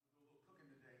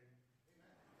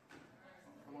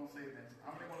Don't say amen.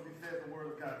 How many want to be fed the word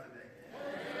of God today?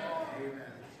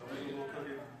 Amen. So we're going to go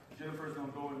cooking. Jennifer's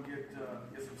going to go and get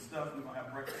some stuff. We're going to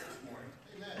have breakfast this morning.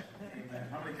 Amen.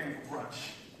 How many came for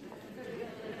brunch?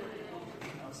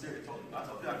 I'm serious. I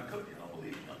told you I can cook. You don't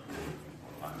believe me.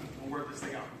 I'm going to work this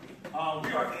thing out.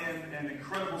 We are in an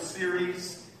incredible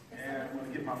series. And I'm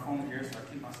going to get my phone here so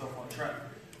I keep myself on track.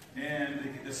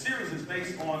 And the series is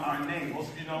based on our name.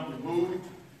 Most of you know we moved.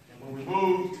 And when we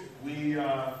moved,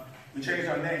 we changed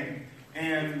our name.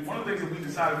 And one of the things that we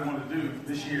decided we wanted to do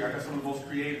this year, I got some of the most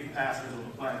creative pastors on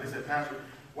the planet. They said, Pastor,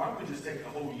 why don't we just take the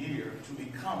whole year to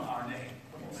become our name?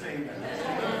 I'm saying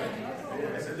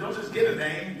that. They said, don't just get a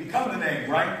name, become the name,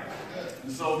 right?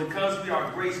 And so because we are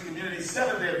Grace Community,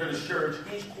 Seventh-day Adventist Church,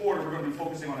 each quarter we're going to be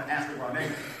focusing on an aspect of our name.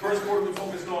 First quarter we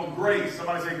focused on grace.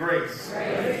 Somebody say grace.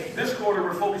 Grace. This quarter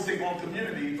we're focusing on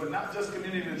community, but not just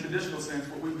community in the traditional sense.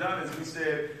 What we've done is we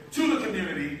said to the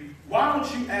community, why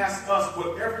don't you ask us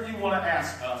whatever you want to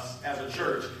ask us as a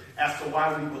church as to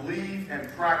why we believe and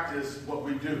practice what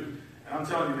we do. And I'm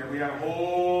telling you, man, we have a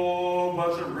whole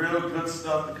bunch of real good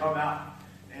stuff to come out.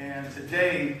 And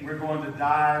today, we're going to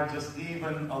dive just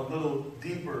even a little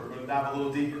deeper. We're going to dive a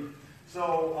little deeper.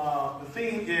 So, the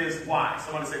theme is why.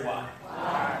 Somebody say why.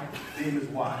 Why? The theme is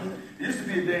why. It used to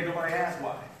be a day nobody asked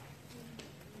why.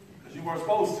 Because you weren't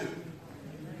supposed to.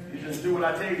 You just do what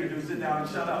I tell you to do. Sit down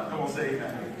and shut up. Come on, say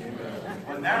amen.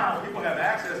 But now, people have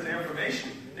access to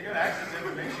information. They got access to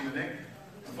information.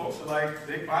 And folks are like,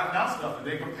 they find out stuff. And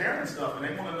they're comparing stuff. And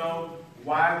they want to know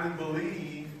why we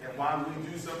believe and why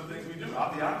we do some of the things we do.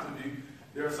 I'll be honest with you.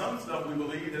 There are some stuff we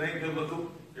believe that ain't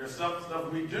biblical. There's some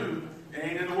stuff we do that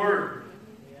ain't in the Word.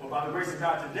 But by the grace of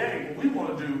God today, what we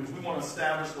want to do is we want to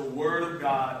establish the Word of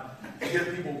God and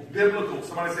give people biblical.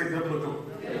 Somebody say biblical.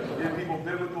 Give people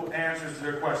biblical answers to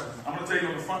their questions. I'm going to tell you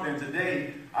on the front end,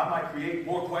 today, I might create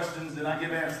more questions than I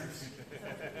give answers.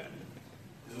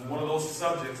 This is one of those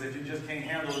subjects that you just can't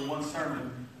handle in one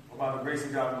sermon. But by the grace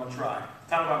of God, we're going to try.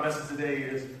 The title of our message today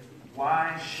is,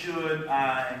 why should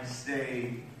I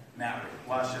stay married?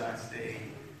 Why should I stay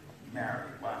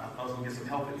married? Wow, I was going to get some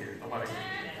help in here. Nobody.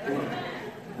 You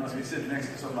must be sitting next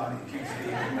to somebody who can't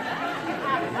stay.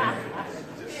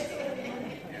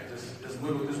 Just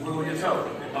wiggle your toe.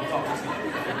 I'm talking to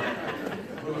you.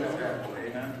 Wiggle that bad boy,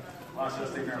 amen? Why should I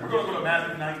stay married? We're going to go to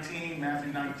Matthew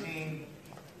 19,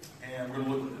 and we're going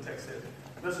to look what the text says.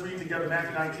 Let's read together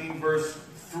Matthew 19, verse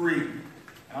 3.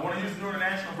 And I want to use the New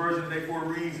International Version today for a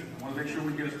reason. I want to make sure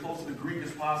we get as close to the Greek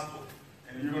as possible.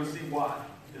 And you're going to see why.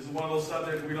 This is one of those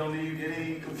subjects we don't need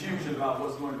any confusion about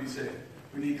what's going to be said.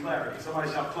 We need clarity. Somebody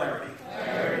shout clarity.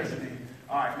 Clarity.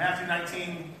 All right, Matthew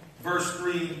 19, verse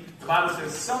 3. The Bible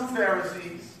says, some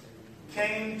Pharisees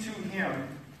came to him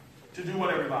to do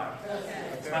what, everybody?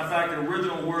 As a matter of fact, the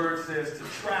original word says to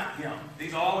trap him.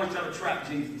 These are always trying to trap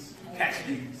Jesus, catch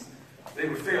Jesus. They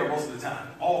would fail most of the time,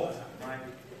 all the time, right?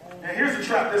 And here's the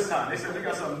trap this time. They said, we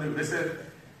got something new. They said,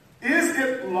 is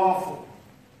it lawful?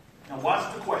 Now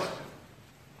watch the question.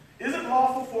 Is it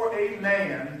lawful for a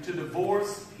man to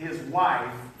divorce his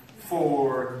wife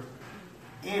for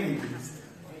any reason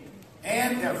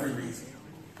and every reason?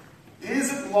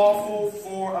 Is it lawful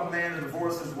for a man to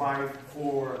divorce his wife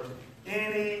for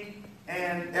any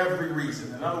and every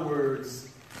reason? In other words,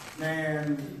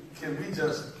 man, can we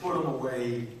just put them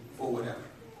away for whatever?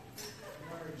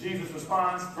 Jesus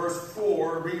responds, verse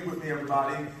 4, read with me,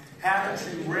 everybody. Haven't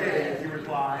you read, he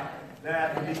replied,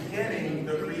 that in the beginning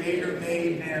the Creator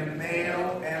made them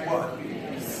male and what?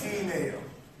 Female.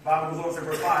 The Bible goes on to say,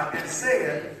 verse 5, and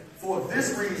said, for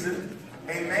this reason,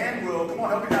 a man will, come on,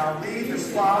 help me now, leave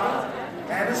his father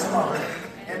and his mother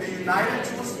and be united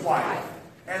to his wife,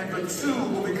 and the two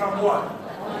will become what?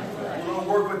 We're going to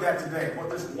work with that today,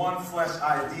 what this one flesh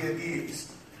idea is.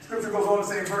 Scripture goes on to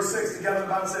say in verse 6, together the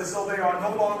Bible says, so they are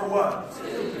no longer what?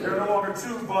 They're no longer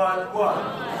two, but what?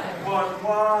 But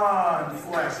one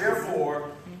flesh.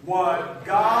 Therefore, what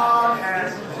God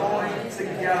has joined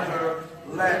together,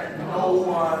 let no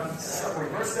one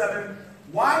separate. Verse 7,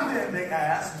 why then, they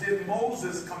asked, did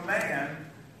Moses command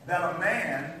that a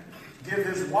man give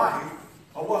his wife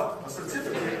a what? A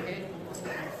certificate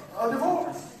of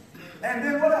divorce. And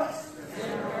then what else?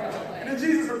 And then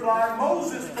Jesus replied,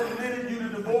 Moses permitted you to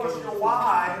divorce your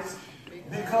wives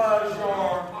because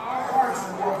your hearts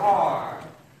were hard.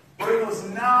 But it was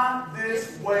not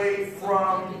this way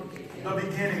from the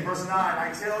beginning. Verse 9,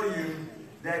 I tell you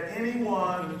that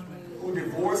anyone who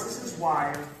divorces his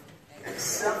wife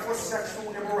except for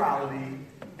sexual immorality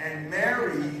and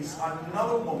marries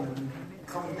another woman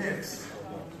commits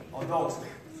adultery.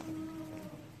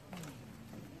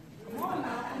 Come on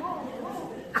now, come on.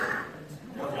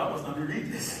 Y'all must not be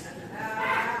reading this.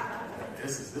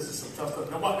 this is some tough stuff.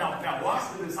 Now watch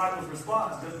the disciples'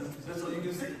 response, just so you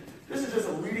can see. This is just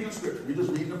a reading of Scripture. We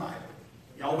just read the Bible.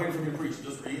 Y'all waiting for me to preach.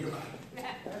 Just read the Bible.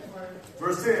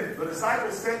 Verse 10, the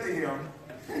disciples said to him,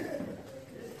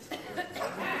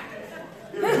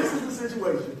 if this is the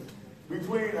situation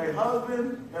between a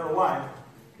husband and a wife,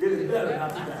 it is better not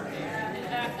to marry.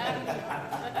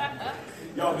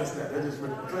 Y'all missed that. That just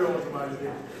clear over somebody's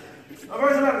head.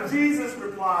 Verse 11, Jesus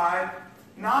replied,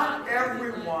 not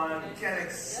everyone can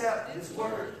accept this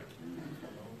word,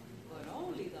 but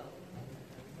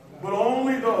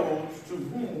only those to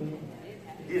whom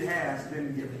it has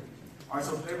been given. All right,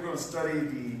 so today we're going to study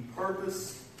the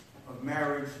purpose of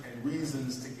marriage and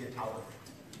reasons to get out of it.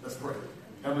 Let's pray.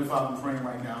 Heavenly Father, I'm praying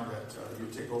right now that you'll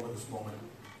take over this moment.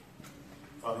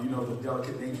 Father, you know the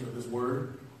delicate nature of this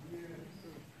word.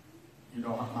 You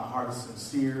know my heart is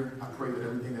sincere. I pray that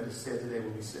everything that is said today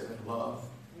will be said in love.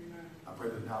 I pray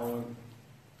that not only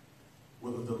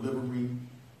will the delivery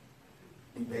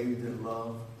be bathed in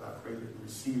love, but I pray that the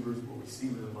receivers will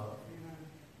receive it in love.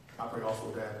 I pray also,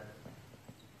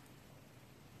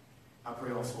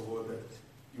 Lord, that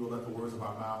you will let the words of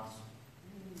our mouths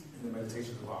and the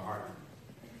meditations of our heart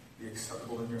be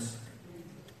acceptable in your sight.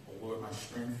 O Lord, my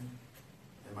strength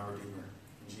and my Redeemer.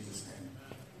 In Jesus' name.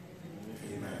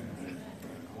 Amen.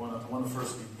 I want to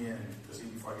first begin, just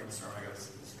even before I get the sermon, I got to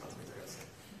say this couple things I got to say.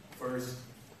 First,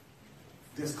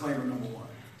 disclaimer number one.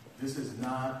 This is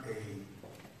not a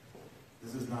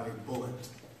bullet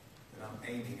that I'm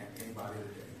aiming at anybody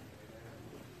today.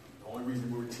 The only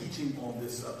reason we're teaching on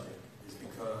this subject is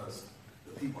because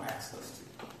the people asked us to.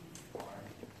 All right?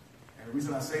 And the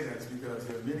reason I say that is because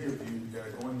there are many of you that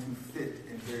are going to fit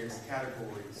in various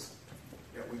categories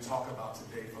that we talk about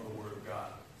today from the Word of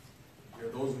God. There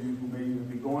are those of you who may even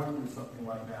be going through something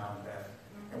right now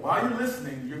and while you're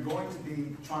listening, you're going to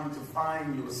be trying to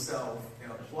find yourself and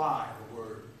apply the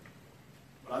Word.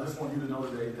 But I just want you to know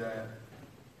today that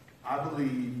I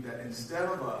believe that instead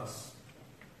of us,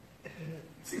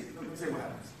 see, let me tell you what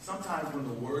happens. Sometimes when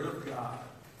the Word of God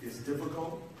is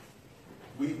difficult,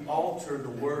 we alter the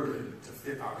Word to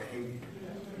fit our behavior.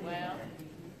 Well,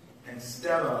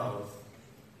 instead of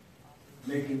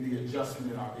making the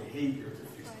adjustment in our behavior to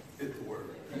fit the Word.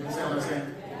 You understand what I'm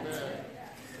saying?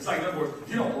 It's like, in other words, if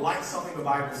you don't like something the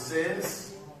Bible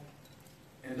says,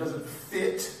 and it doesn't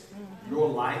fit your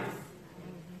life,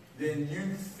 then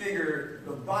you figure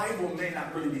the Bible may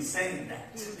not really be saying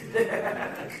that.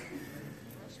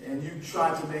 And you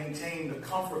try to maintain the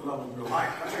comfort level of your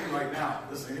life. I tell you right now,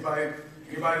 listen, anybody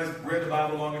that's read the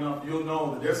Bible long enough, you'll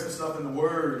know that there's some stuff in the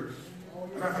Word. As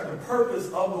a matter of fact, the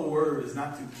purpose of the Word is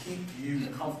not to keep you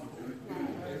comfortable.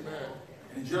 Amen.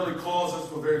 And it generally calls us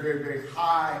to a very, very, very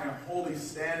high and holy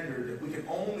standard that we can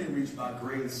only reach by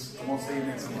grace. Come on, say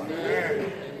amen, somebody.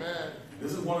 Amen.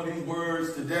 This is one of these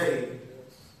words today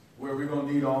where we're going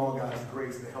to need all God's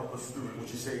grace to help us through it. Would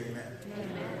you say amen?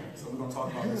 So we're going to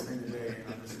talk about this thing today.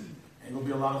 And ain't going to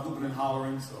be a lot of hooping and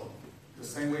hollering. So the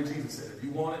same way Jesus said, if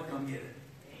you want it, come get it.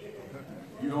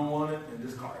 If you don't want it, then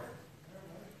discard it.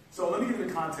 So let me give you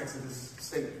the context of this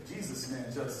statement. Jesus, man,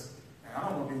 and I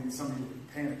don't know if maybe some of you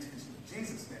are paying attention.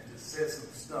 Jesus, man, just said some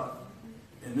stuff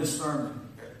in this sermon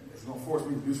that is going to force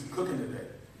me to do some cooking today.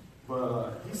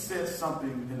 But he said something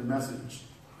in the message,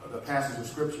 the passage of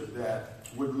Scripture, that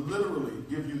would literally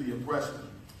give you the impression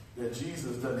that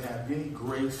Jesus doesn't have any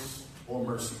grace or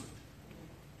mercy.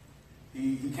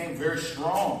 He came very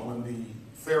strong when the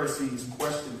Pharisees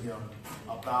questioned him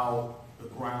about the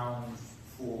grounds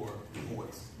for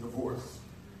divorce.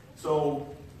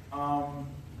 So,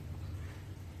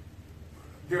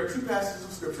 there are two passages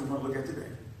of Scripture we're going to look at today.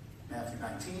 Matthew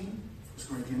 19, 1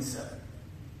 Corinthians 7.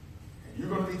 And you're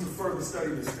going to need to further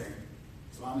study this thing.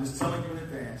 So I'm just telling you in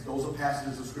advance, those are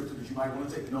passages of Scripture that you might want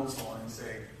to take notes on and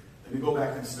say, let me go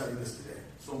back and study this today.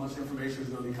 So much information is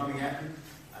going to be coming at you.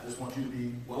 I just want you to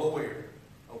be well aware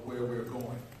of where we're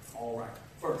going. All right.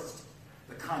 First,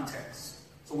 the context.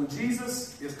 So when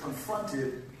Jesus is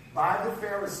confronted by the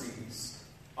Pharisees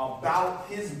about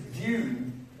his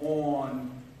view on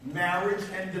marriage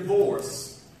and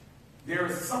divorce, there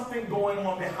is something going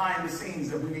on behind the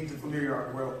scenes that we need to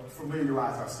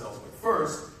familiarize ourselves with.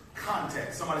 First,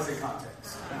 context. Somebody say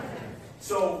context.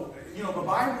 So, the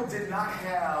Bible did not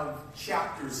have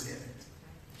chapters in it.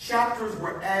 Chapters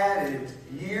were added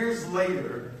years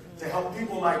later to help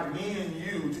people like me and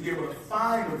you to be able to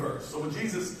find a verse. So when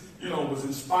Jesus, was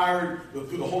inspired,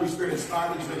 through the Holy Spirit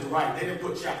inspired him to write, they didn't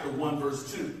put chapter 1,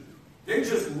 verse 2. They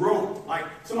just wrote, like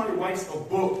somebody writes a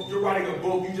book. You're writing a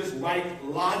book, you just write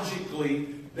logically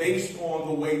based on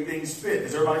the way things fit.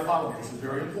 Does everybody follow me? This is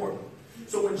very important.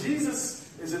 So when Jesus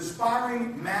is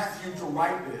inspiring Matthew to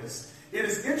write this, It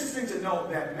is interesting to note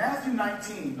that Matthew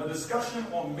 19, a discussion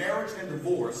on marriage and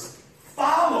divorce,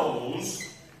 follows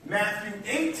Matthew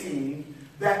 18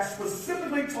 that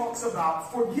specifically talks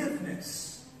about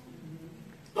forgiveness.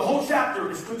 The whole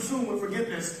chapter is consumed with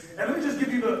forgiveness. And let me just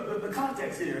give you the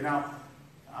context here. Now,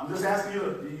 I'm just asking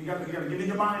you, you got to give me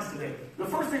your minds today. The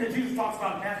first thing that Jesus talks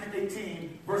about in Matthew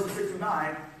 18, verses 6 through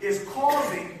 9, is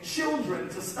causing children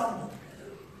to stumble.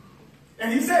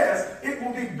 And he says, it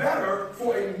will be better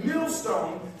for a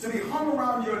millstone to be hung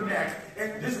around your neck,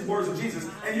 and this is words of Jesus,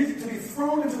 and you to be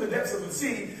thrown into the depths of the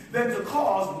sea, than to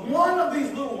cause one of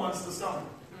these little ones to stumble.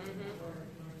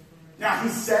 Now,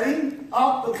 he's setting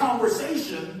up the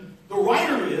conversation, the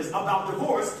writer is, about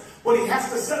divorce, but he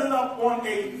has to set it up on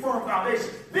a firm foundation.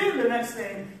 Then the next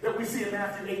thing that we see in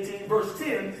Matthew 18, verse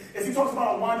 10, is he talks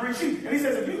about a wandering sheep. And he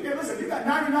says, if you got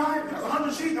 99, there's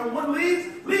 100 sheep, and one leaves,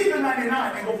 leave the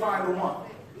 99 and go find the one.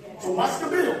 So watch the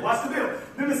bill, watch the bill.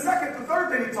 Then the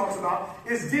third thing he talks about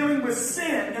is dealing with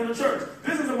sin in the church.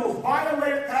 This is the most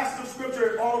violated passage of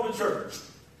scripture in all of the church.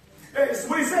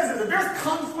 What he says is, if there's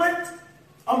conflict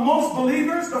amongst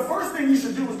believers, the first thing you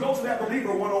should do is go to that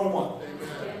believer one-on-one.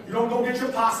 You don't go get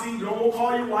your posse. You don't go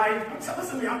call your wife.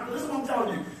 Listen to me. Listen to what I'm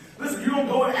telling you. Listen, you don't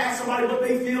go and ask somebody what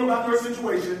they feel about their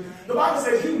situation. The Bible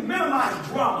says you minimize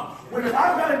drama. When if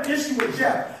I've got an issue with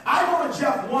Jeff, I go to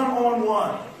Jeff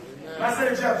one-on-one. And I say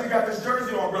to Jeff, you got this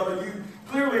jersey on, brother. You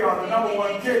clearly are the number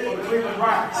one kid for the Cleveland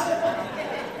Browns.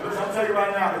 Listen, I'll tell you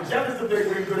right now, Jeff is the big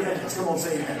ring good hands. Come on,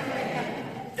 say that.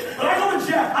 But I go to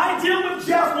Jeff. I deal with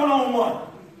Jeff one-on-one.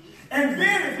 And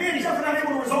then if me and Jeff are not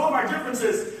able to resolve our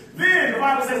differences, then the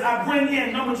Bible says I bring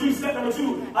in step number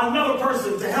two, another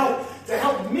person to help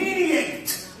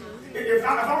mediate. If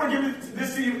I were to give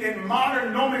this to you in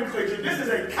modern nomenclature, this is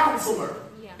a counselor.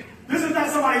 This is not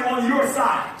somebody on your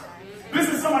side. This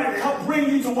is somebody to help bring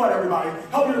you to what, everybody?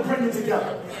 Help you to bring you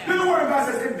together. Then the word of God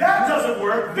says, if that doesn't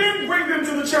work, then bring them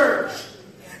to the church.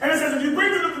 And it says if you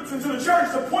bring them to the church,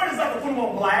 the point is not to put them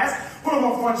on blast, put them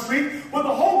on Front Street, but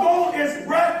the whole goal is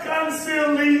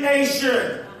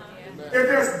reconciliation. If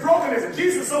there's brokenness, and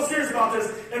Jesus is so serious about this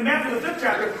in Matthew the 5th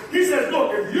chapter, he says,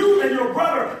 look, if you and your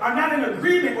brother are not in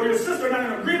agreement, or your sister are not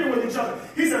in agreement with each other,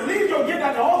 he said, leave your gift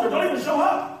at the altar. Don't even show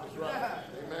up.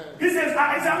 He says,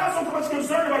 I'm not so much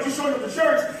concerned about you showing up to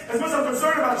church as much as I'm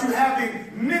concerned about you having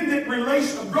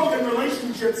broken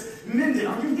relationships mended.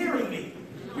 Are you hearing me?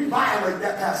 We violate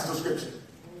that passage of scripture.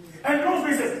 And notice what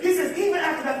he says. He says, even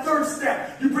after that third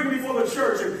step, you bring before the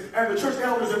church and the church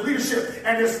elders and leadership,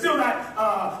 and there's still not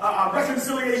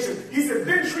reconciliation. He said,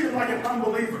 then treat them like an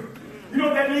unbeliever. You know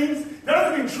what that means? That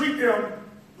doesn't mean treat them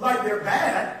like they're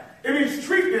bad. It means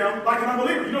treat them like an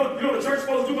unbeliever. You know what the church is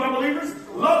supposed to do with unbelievers?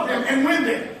 Love them and win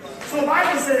them. So the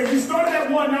Bible says, you started at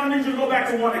one, now I need you to go back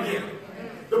to one again.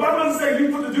 The Bible doesn't say you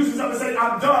put the deuces up and say,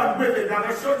 I'm done with it. Now,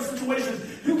 there's certain situations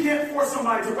you can't force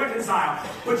somebody to reconcile,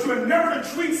 but you are never to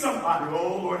treat somebody,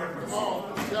 oh, Lord have mercy,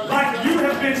 like you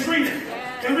have been treated.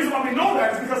 And the reason why we know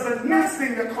that is because the next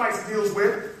thing that Christ deals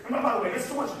with, and by the way, there's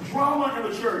so much drama in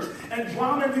the church and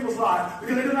drama in people's lives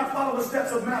because they do not follow the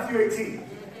steps of Matthew 18.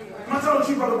 I'm not telling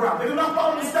you, Brother Brown. They do not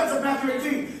follow the steps of Matthew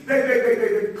 18.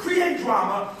 They create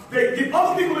drama. They get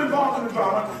other people involved in the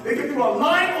drama. They get people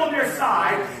aligned on their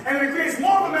side, and it creates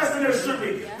more of a mess than there should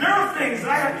be. There are things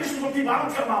that I have issues with people. I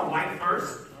don't tell my wife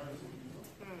first.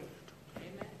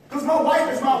 Because my wife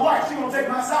is my wife. She's going to take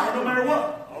my side no matter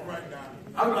what. All right, now.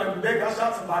 I'm like, baby, I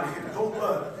shot somebody in the cold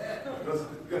blood. Because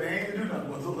they ain't going to do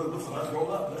nothing. Listen, let's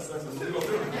roll up. Let's go do it.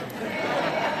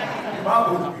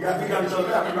 We got each other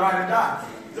back. We ride and die.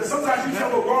 That sometimes you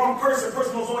tell the wrong person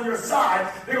who's on your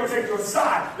side, they're going to take your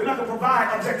side. They're not going to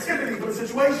provide objectivity for the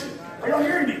situation. Are y'all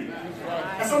hearing me?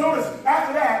 And so notice,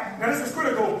 after that, now this is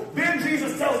critical, then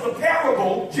Jesus tells the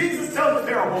parable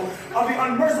of the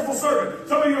unmerciful servant.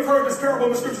 Some of you have heard this parable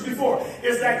in the scriptures before.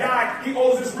 It's that guy, he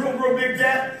owes this real big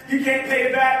debt. He can't pay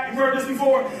it back. You've heard this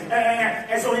before.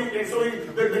 And so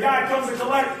the guy comes to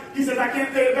collect. He says, I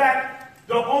can't pay it back.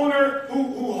 The owner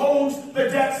who holds the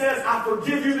debt says, I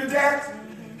forgive you the debt.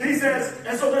 He says,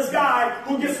 and so this guy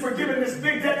who gets forgiven this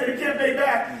big debt that he can't pay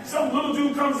back, some little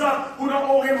dude comes up who don't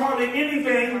owe him hardly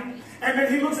anything, and then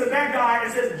he looks at that guy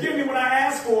and says, give me what I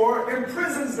asked for,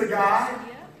 imprisons the guy.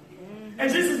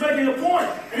 And Jesus is making a point,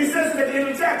 and he says it at the end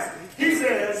of the text. He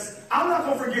says, I'm not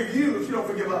going to forgive you if you don't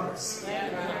forgive others.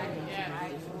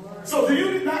 So do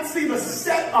you not see the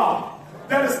setup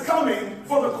that is coming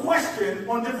for the question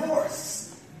on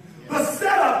divorce? The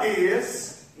setup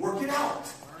is, work it out.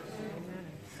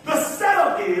 The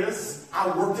setup is, I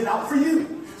worked it out for you.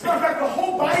 As a matter of fact, the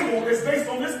whole Bible is based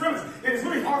on this premise. It is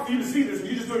really hard for you to see this if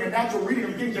you're just doing a natural reading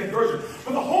of the King James Version.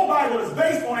 But the whole Bible is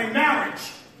based on a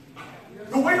marriage.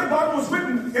 The way the Bible was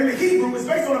written in the Hebrew is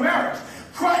based on a marriage.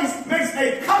 Christ makes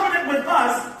a covenant with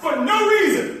us for no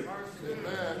reason.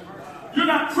 You're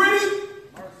not pretty.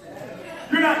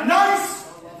 You're not nice.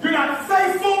 You're not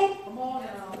faithful.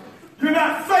 You're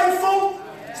not faithful.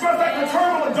 As a matter of fact, the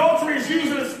term of adultery is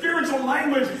used in a spiritual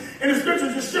language in the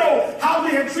scriptures to show how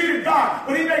they have treated God.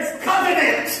 But he makes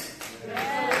covenant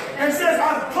and says,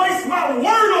 I've placed my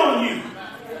word on you.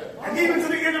 And even to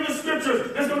the end of the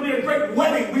scriptures, there's going to be a great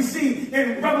wedding we see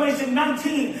in Revelation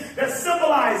 19 that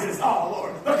symbolizes, oh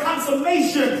Lord, the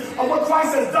consummation of what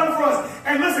Christ has done for us.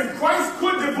 And listen, Christ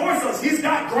could divorce us. He's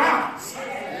got grounds.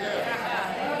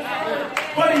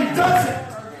 But he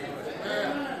doesn't.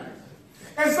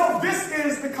 And so this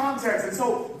is the context. And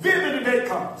so then the debate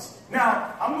comes.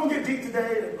 Now, I'm going to get deep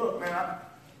today. And look, man,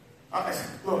 I'm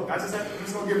just going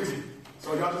to give it to you.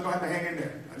 So y'all just going to have to hang in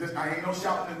there. I ain't no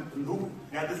shouting and hooping.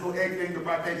 Got this little egg thing to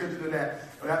probably pay attention to that.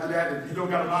 But after that, if you don't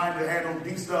got a mind to handle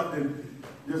deep stuff, then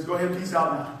just go ahead and peace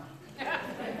out now.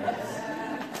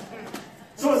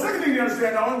 So the second thing you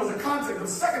understand not only was the context, the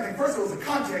second thing, first it was the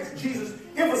context. Jesus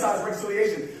emphasized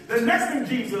reconciliation. The next thing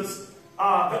Jesus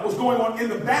that was going on in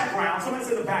the background, somebody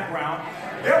said the background,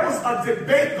 there was a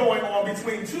debate going on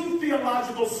between two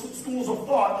theological schools of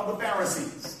thought of the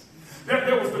Pharisees.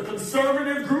 There was the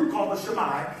conservative group called the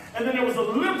Shammai, and then there was a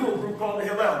liberal group called the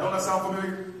Hillel. Don't that sound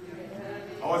familiar?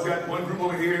 Always got one group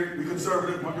over here, we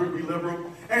conservative, one group we liberal.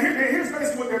 And here's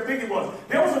basically what their thinking was.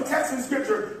 There was a text in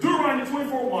Scripture, Deuteronomy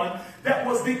 24:1, that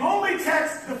was the only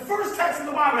text, the first text in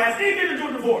the Bible that has anything to do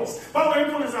with divorce. By the way,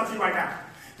 I'm putting this out to you right now.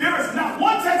 There is not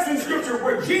one text in Scripture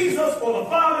where Jesus or the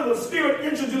Father or the Spirit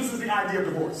introduces the idea of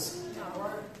divorce.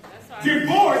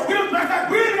 Divorce, we don't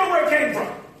even know where it came from.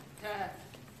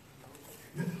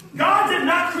 God did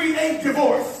not create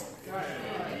divorce.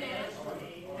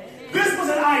 This was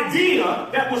an idea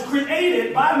that was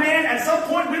created by man at some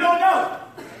point we don't know.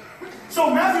 So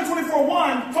Matthew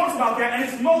 24:1 talks about that, and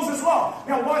it's Moses' law.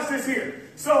 Now watch this here.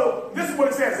 So this is what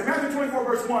it says. In Matthew 24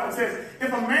 verse 1, it says,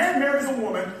 if a man marries a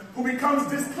woman who becomes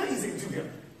displeasing to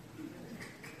him,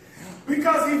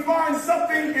 because he finds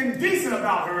something indecent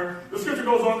about her, the scripture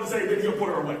goes on to say that he'll put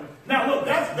her away. Now look,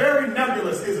 that's very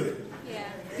nebulous, isn't it? Yeah.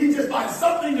 He just finds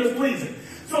something displeasing.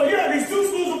 So you have these two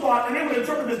schools of thought, and they would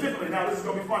interpret this differently. Now this is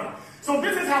going to be funny. So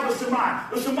this is how the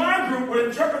Shammai group would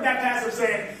interpret that passage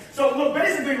saying, so look,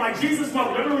 basically like Jesus'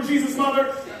 mother. Remember Jesus'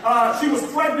 mother? She was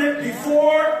pregnant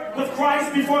with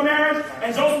Christ, before marriage,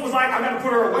 and Joseph was like, I got to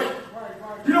put her away.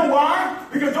 You know why?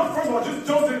 Because first of all,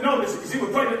 Joseph didn't know this because he was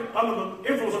pregnant under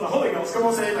the influence of the Holy Ghost. Come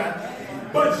on, say amen.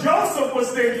 But Joseph was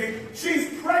thinking,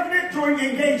 she's pregnant during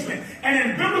engagement.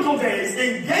 And in biblical days,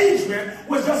 engagement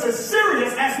was just as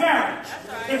serious as marriage.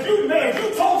 If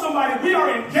you told somebody we are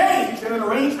engaged in an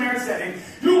arranged marriage setting,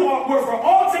 were for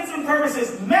all intents and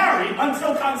purposes married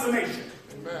until consummation.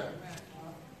 Amen.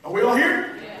 Are we all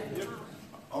here? Yeah.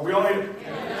 Are we all here?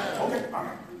 Yeah. Okay, all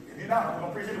right. If you're not, I'm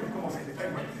going to preach it. Come on, say it.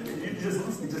 You just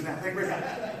lose me just now. Thank you.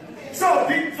 So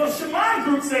the Shammai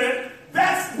group said,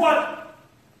 that's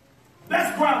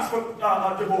grounds for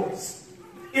divorce.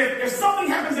 If something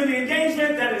happens in the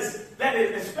engagement that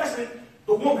is especially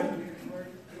the woman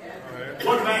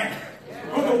or the man,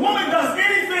 when the woman does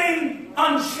anything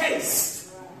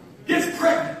unchaste, gets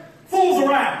pregnant, fools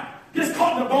around, gets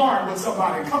caught in the barn with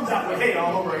somebody, and comes out with hair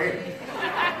all over her head,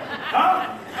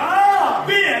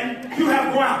 then you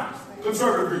have grounds,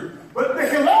 conservative group. But the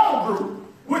Hillel group,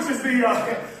 which is the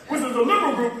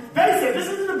liberal group, they said this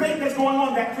is the debate that's going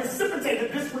on that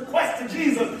precipitated this request to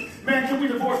Jesus. Man, can we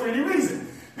divorce for any reason?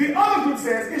 The other group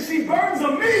says if she burns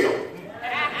a meal,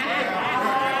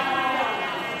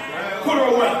 put her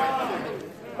away.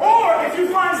 Or if you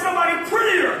find somebody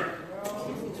prettier.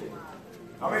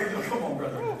 I mean, come on,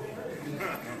 brother.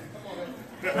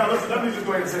 Now listen, let me just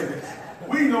go ahead and say this.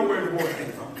 We know where divorce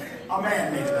came from. A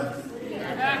man made it up.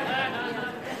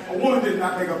 A woman did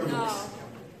not make up divorce.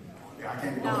 I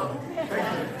can't get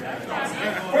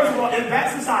First of all, in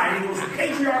that society, it was a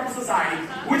patriarchal society,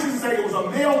 which is to say it was a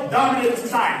male-dominated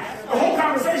society. The whole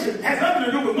conversation has nothing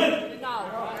to do with women.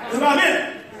 It's about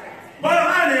men. Bottom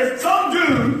line is, some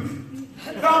dude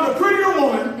found a prettier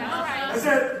woman and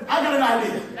said, I got an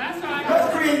idea.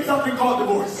 Let's create something called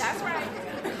divorce. That's right.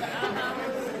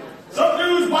 Some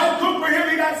dude's wife cooked for him,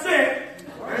 he got sick,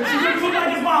 and she didn't look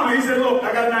like his mama. He said, look,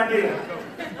 I got an idea.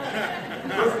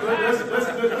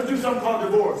 Let's do something called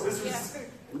divorce. This is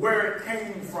where it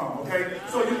came from, okay?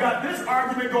 So you got this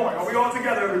argument going. Are we all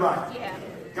together, everybody? Yeah.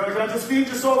 Can I just feed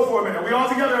your soul for a minute? Are we all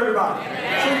together, everybody?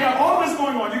 Yeah. So you got all this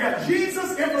going on. You got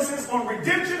Jesus' emphasis on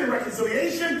redemption and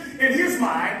reconciliation in his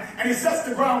mind, and he sets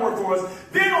the groundwork for us.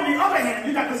 Then on the other hand,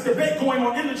 you got this debate going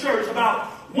on in the church about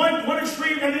one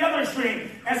extreme and the other extreme.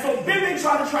 And so then they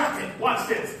try to trap him. Watch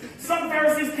this. Some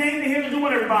Pharisees came to him to do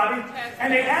what, everybody?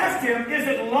 And they asked him, is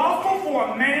it lawful for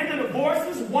a man to divorce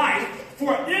his wife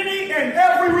for any and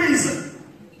every reason?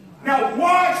 Now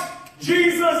watch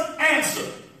Jesus answer.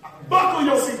 Buckle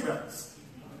your seatbelts.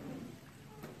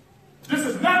 This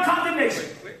is not condemnation.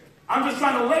 I'm just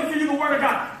trying to lay for you the word of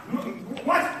God.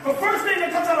 What? The first thing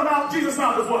that comes out of Jesus'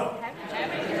 mouth is what?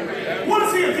 What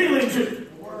is he appealing to?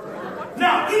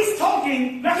 Now, he's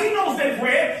talking, now he knows they've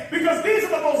read, because these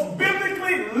are the most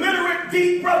biblically literate,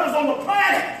 deep brothers on the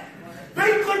planet.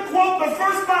 They could quote the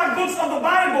first 5 books of the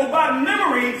Bible by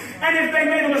memory, and if they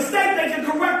made a mistake, they can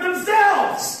correct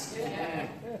themselves.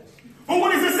 But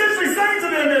what he's essentially saying to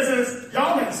them is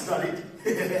y'all ain't studied.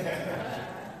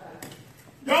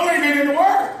 Y'all ain't been in the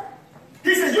Word.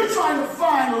 He says, you're trying to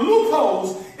find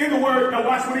loopholes in the Word. Now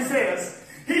watch what he says.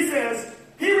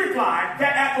 He replied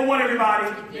that at the what,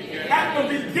 everybody? At the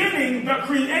beginning, the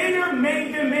Creator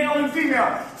made them male and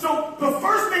female. So the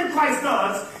first thing Christ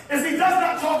does is he does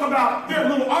not talk about their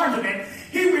little argument.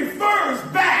 He refers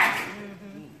back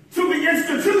to the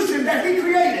institution that he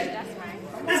created.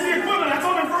 It's the equivalent. I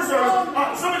told him first service,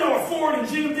 some of you are Ford and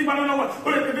GM people, I don't know what.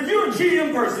 But if you're a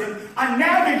GM person, a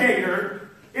navigator,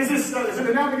 is it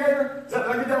a navigator? Did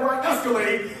I get that right?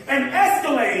 Escalade. An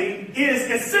Escalade is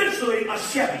essentially a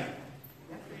Chevy.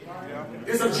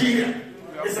 It's a GM.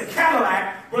 It's a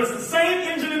Cadillac, but it's the same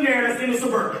engine in there that's in the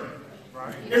Suburban.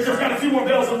 It's just got a few more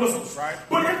bells and whistles.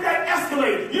 But if that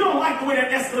Escalade, you don't like the way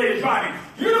that Escalade is driving,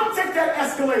 you don't take that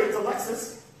Escalade to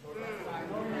Lexus.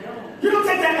 You don't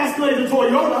take that Escalade to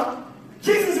Toyota.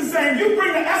 Jesus is saying you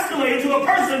bring the Escalade to the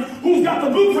person who's got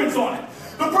the blueprints on it.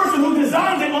 The person who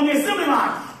designed it on the assembly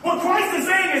line. What Christ is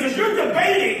saying is you're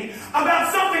debating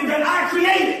about something that I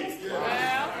created.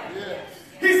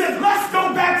 He says, let's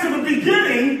go back to the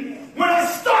beginning when I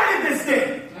started this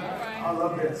thing. I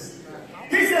love this.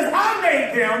 He says, I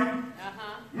made them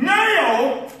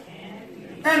male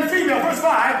and female. Verse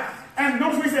 5. And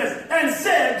notice what he says. And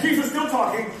said, Jesus still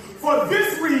talking, for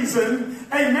this reason,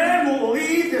 a man will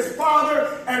leave his father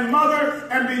and mother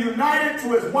and be united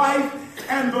to his wife,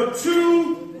 and the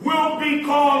two will be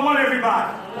called what,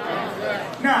 everybody?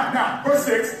 Now, verse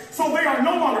 6. So they are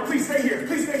no longer, please stay here,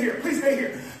 please stay here, please stay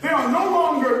here. They are no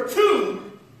longer two.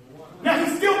 Now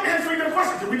he's still answering their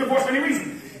question. Did we divorce for any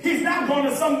reason? He's now going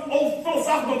to some old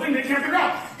philosophical thing they can't figure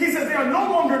out. He says they are no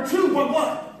longer two, but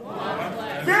what? One.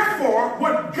 Therefore,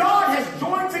 what God has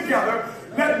joined together,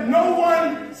 let no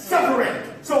one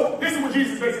separate. So this is what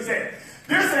Jesus basically said.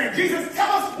 They're saying, Jesus,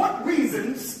 tell us what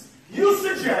reasons you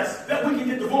suggest that we can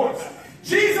get divorced.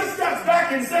 Jesus steps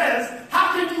back and says,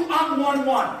 how can you un-one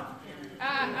one?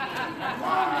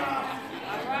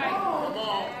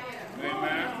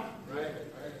 Amen.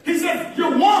 He said,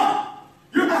 you're one.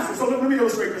 You're asking. So let me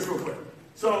illustrate this real quick.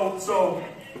 So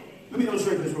let me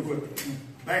illustrate this real quick.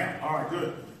 Bam. All right,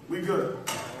 good. We good.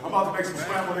 I'm about to make some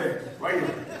scrambled eggs right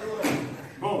here.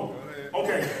 Boom.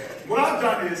 Okay. What I've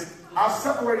done is I've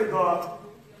separated the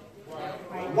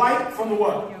white from the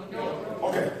what?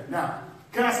 Okay. Now,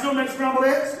 can I still make scrambled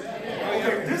eggs?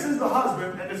 Okay. This is the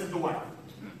husband and this is the wife.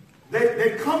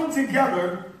 They come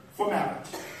together for marriage.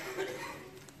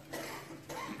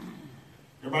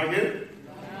 Everybody get it?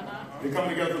 They come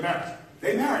together for marriage.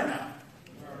 They married now.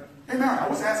 They married. I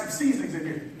was asking seasonings in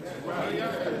here.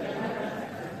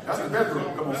 That's the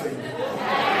bedroom. Come on, say it.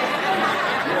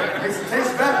 Yeah, makes it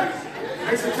taste better.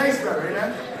 Makes it taste better,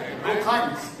 amen? Little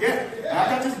kindness. Yeah. Now I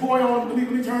got this boy on.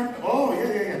 Let me turn. Oh,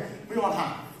 yeah. We're on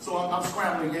high. So I'm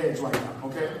scrambling eggs right now,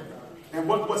 okay? And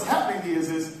what's happening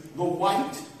is the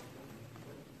white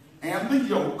and the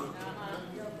yolk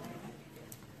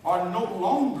are no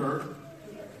longer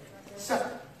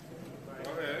separate.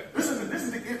 This is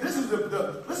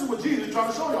what Jesus is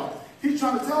trying to show y'all. He's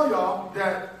trying to tell y'all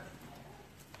that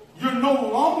you're no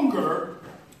longer,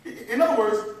 in other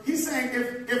words, he's saying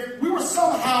if we were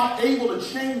somehow able to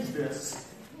change this,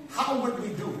 how would we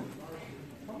do it?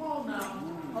 Come on now.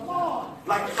 Come on.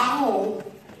 Like how,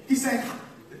 he's saying,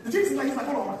 Jesus, he's like,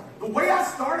 hold on. The way I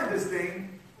started this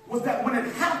thing was that when it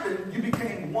happened, you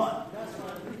became one.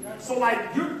 So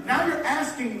like, now you're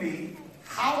asking me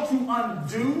how to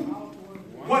undo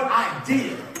what I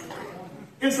did.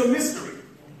 It's a mystery.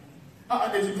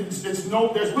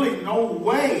 There's really no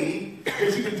way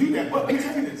that you can do that. But let me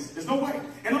tell you this. There's no way.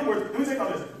 In other words, let me tell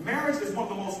you this. Marriage is one of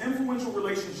the most influential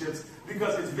relationships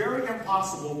because it's very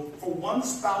impossible for one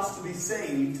spouse to be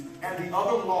saved and the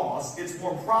other lost. It's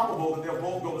more probable that they'll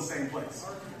both go the same place.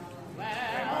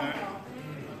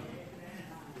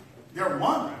 They're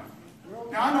one.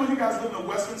 Now, I know you guys live in a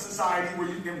Western society where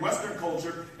in Western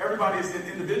culture, everybody is an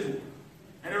individual.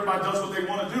 And everybody does what they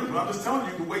want to do. But I'm just telling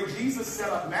you, the way Jesus set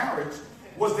up marriage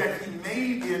was that he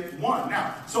made it one.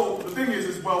 Now, so the thing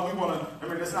is well, we want to, I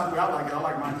mean, that's not the way I like it. I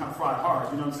like mine kind of fried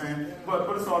hard, you know what I'm saying? But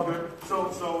it's all good.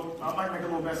 So I might make a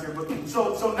little mess here. But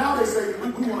so now they say, we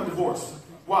want a divorce.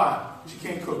 Why? She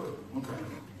can't cook. Okay.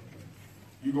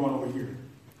 You going over here.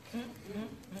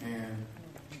 And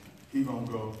he going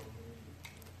to go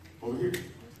over here.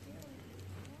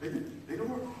 They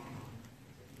divorce.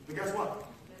 But guess what?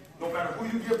 No matter who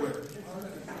you get with,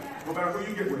 no matter who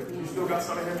you get with, you still got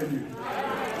some of him in you.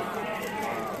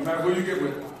 No matter who you get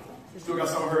with, you still got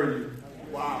some of her in you.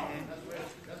 Wow.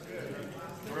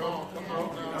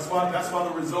 That's why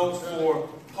the results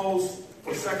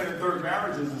for second and third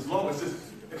marriages is low. It's just,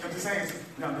 I'm just saying,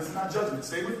 now this is not judgment.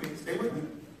 Stay with me. Stay with me.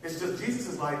 It's just Jesus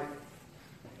is like,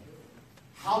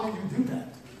 how did you do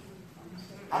that?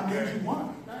 I made you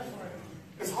one.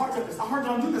 It's hard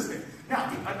to undo this thing. Now,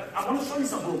 I want to show you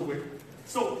something real quick.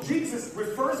 So Jesus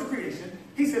refers to creation.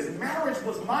 He says, marriage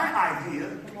was my idea.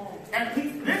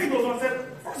 And then he goes on and says,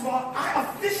 first of all, I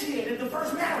officiated the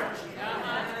first marriage.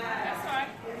 That's right.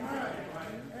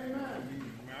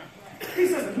 He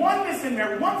says, oneness in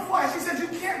there, one flesh. He says, you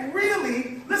can't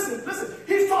really, listen.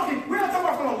 He's talking, we're not talking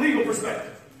about from a legal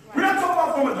perspective. We're not talking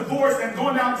about from a divorce and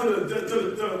going down to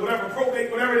whatever,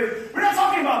 probate, whatever it is. We're not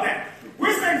talking about that.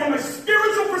 We're saying from a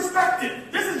spiritual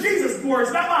perspective. This is Jesus'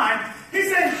 words, not mine.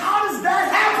 He's saying, how does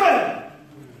that happen?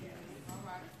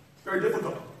 It's very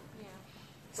difficult. Yeah.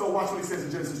 So watch what he says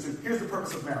in Genesis 2. Here's the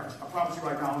purpose of marriage. I promise you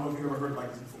right now, I don't know if you've ever heard it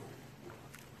like this before.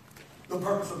 The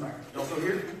purpose of marriage. Y'all still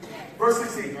here? Verse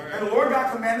 16. And the Lord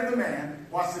God commanded the man,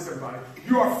 watch this everybody,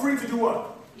 you are free to do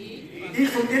what? Eat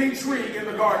from any tree in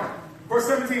the garden. Verse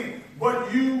 17.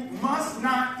 But you must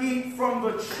not eat from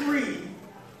the tree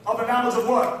of the knowledge of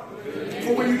what?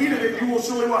 For when you eat of it, you will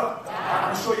surely what? I'm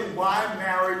going to show you why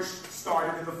marriage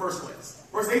started in the first place.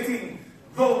 Verse 18.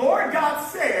 The Lord God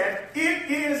said, it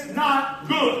is not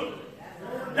good.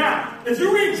 Now, if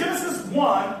you read Genesis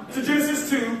 1 to Genesis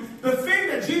 2, the thing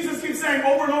that Jesus keeps saying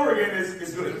over and over again is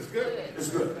good. It's good. It's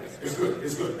good. It's good.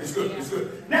 It's good. It's good. It's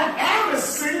good. Now, Adam is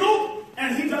single,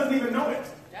 and he doesn't even know it.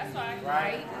 That's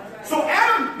right. So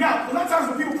Adam, now, a lot of times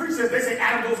when people preach this, they say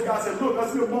Adam goes to God and says, look,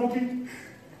 I see a monkey.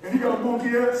 And he got a monkey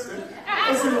ass, and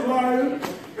I see a lion,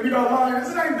 and he got a lion.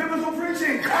 This ain't biblical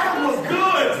preaching. Adam was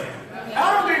good.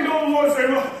 Adam didn't go to the Lord and say,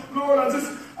 Lord, I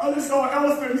just saw an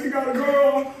elephant, he got a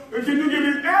girl, and can you give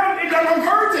me... Adam, it never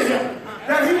occurred to him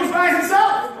that he was by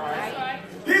himself.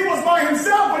 He was by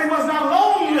himself, but he was not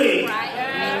lonely.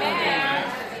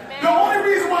 The only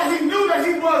reason why he knew that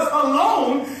he was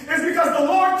alone is because the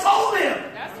Lord told him.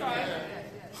 That's right.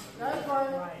 That's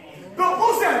right.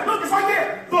 Who said it? Look, it's right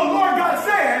there. The Lord God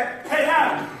said, hey,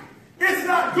 Adam, it's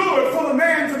not good for the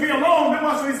man to be alone. Then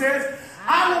watch what he says.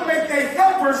 I will make a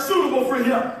helper suitable for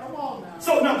him.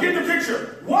 So now get the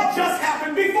picture. What just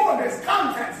happened before this?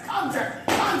 Context.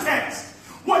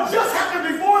 What just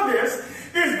happened before this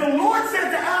is the Lord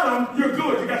said to Adam, you're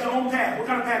good. You got your own path. What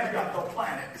kind of path you got? The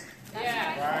planet.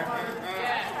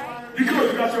 Yeah. You're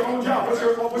good. You got your own job.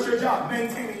 What's your job?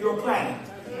 Maintaining your planet.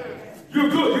 You're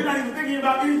good. You're not even thinking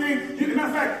about anything. Matter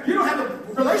of fact, you don't have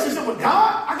a relationship with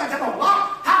God. I got that on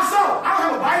lock. How so? I don't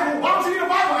have a Bible. Why don't you need a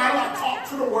Bible? I don't talk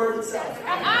to the Word itself.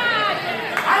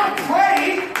 I don't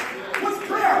pray. What's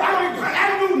prayer?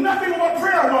 I don't know nothing what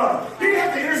prayer was. He didn't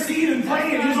have to intercede and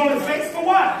pray, and he was on his face for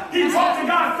what? He talked to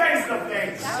God face to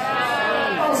face.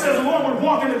 The Bible says the Lord would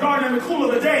walk in the garden in the cool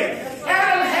of the day.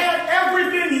 Adam had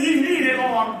everything he needed.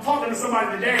 Oh, I'm talking to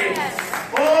somebody today.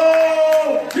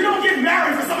 Oh, you don't get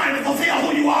married for somebody to fulfill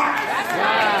who you are.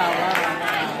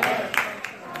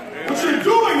 What you're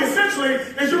doing essentially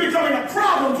is you're becoming a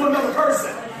problem to another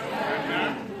person.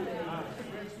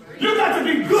 You got to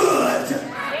be good.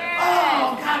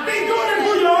 Oh, God, be good in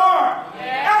who you are.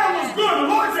 Adam was good. The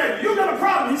Lord said, you got a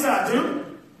problem. He said, I do.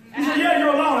 He said, yeah,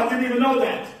 you're alone. I didn't even know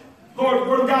that. Lord, the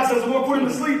Word of God says the Lord put him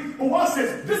to sleep. But watch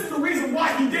this. This is the reason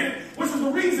why he did it, which is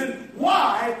the reason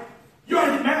why you ought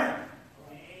to get married.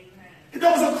 There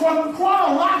was a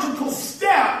chronological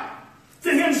step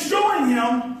to him showing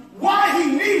him why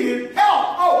he needed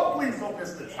help. Oh, please don't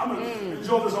miss this. I'm going to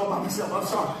enjoy this all by myself. I'm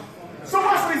sorry. So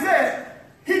watch what he says.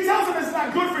 He tells him it's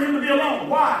not good for him to be alone.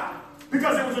 Why?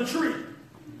 Because it was a tree.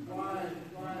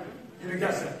 You didn't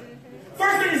guess that.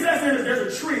 First thing he says to him is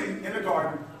there's a tree in the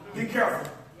garden. Be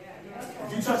careful.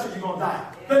 If you touch it, you're going to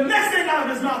die. The next thing out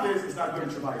of his mouth is, it's not good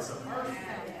that you're by yourself.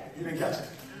 You didn't catch it.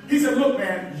 He said, look,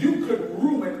 man, you could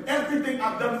ruin everything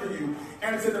I've done for you.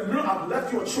 And it's in the middle. I've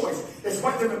left you a choice. It's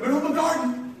right in the middle of the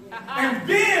garden. And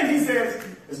then he says,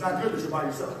 it's not good that you're by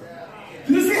yourself.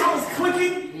 Do you see how it's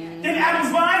clicking in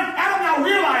Adam's mind? Adam now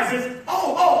realizes,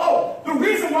 the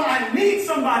reason why I need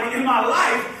somebody in my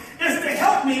life is to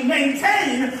help me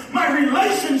maintain my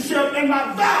relationship and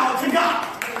my vow to God.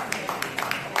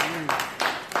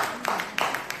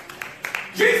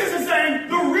 Jesus is saying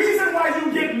the reason why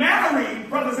you get married,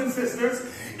 brothers and sisters,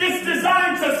 is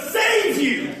designed to save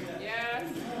you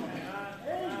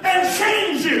and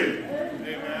change you.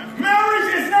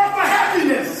 Marriage is not for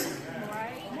happiness.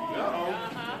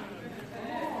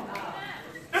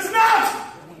 It's not.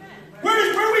 Where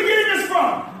are we getting this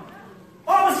from?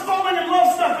 All this falling in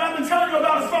love stuff that I've been telling you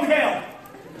about is from hell.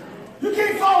 You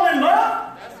can't fall in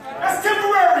love. That's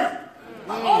temporary.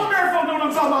 All the married folk know what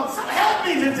I'm talking about. So help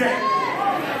me today.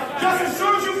 Just as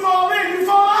soon as you fall in, you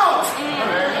fall out.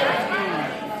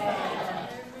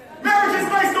 Marriage is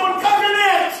based on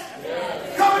covenant.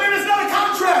 Covenant is not a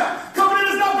contract. Covenant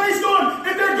is not based on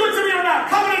if they're good to me or not.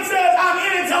 Covenant says I'm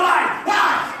in it till life.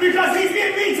 Why? Because he's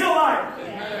in me till life.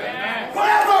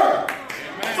 Forever.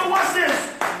 So watch this.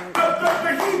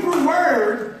 The Hebrew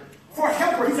word for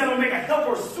helper, he said I'll make a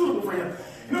helper suitable for him.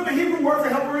 You know what the Hebrew word for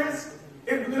helper is?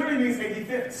 It literally means a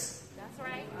defense. That's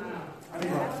right.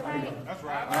 That's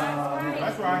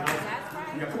right.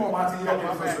 Yeah, come on, Monty. You got me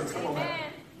first. Come on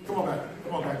back. Come on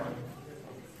back.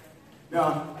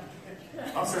 Now,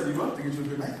 I'm setting you up to get you a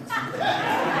good man.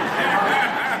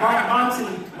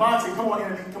 Monty, come on,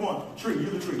 Anthony. Come on. Tree,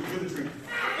 you're the tree.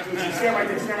 Stand right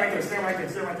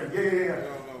there.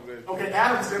 Yeah. Okay,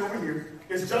 Adam said over here,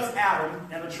 it's just Adam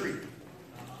and a tree.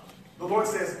 The Lord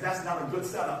says that's not a good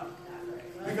setup.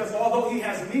 Because although he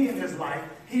has me in his life,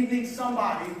 he needs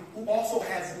somebody who also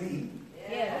has me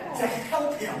to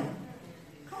help him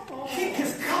keep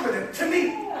his covenant to me.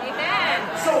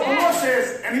 Amen. So the Lord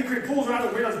says, and he pulls her out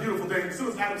of the way, that's a beautiful thing. As soon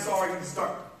as Adam saw her, he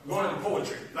start going into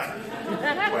poetry. Like,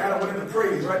 Adam went into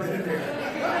praise right then and there.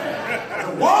 I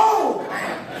said, whoa!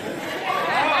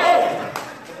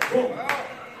 Whoa!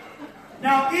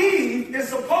 Now Eve is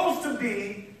supposed to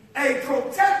be a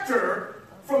protector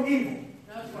from evil.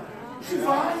 She's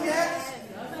fine, yes.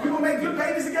 We're going to make good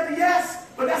babies together, yes.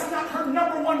 But that's not her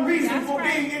number one reason for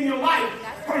being in your life.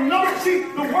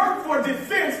 The word for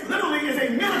defense literally is a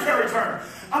military term.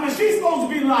 I mean, she's supposed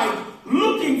to be like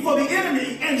looking for the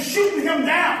enemy and shooting him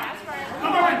down. The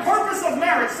very purpose of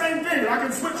marriage, same thing, I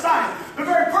can switch sides. The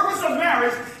very purpose of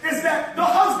marriage is that the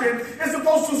husband is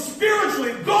supposed to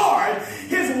spiritually guard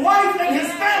his wife and his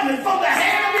family from the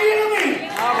hand of the enemy.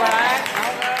 All right.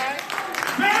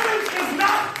 Marriage is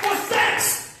not for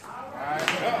sex.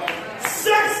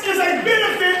 Sex is a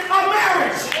benefit of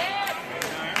marriage.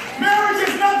 Marriage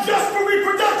is not just for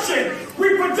reproduction.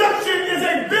 Reproduction is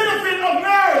a benefit of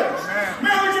marriage.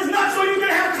 Marriage is not so you can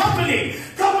have company.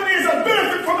 Company is a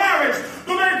benefit for marriage.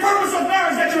 The very purpose of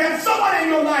marriage is that you have somebody in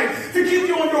your life to keep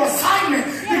you on your assignment,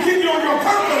 to keep you on your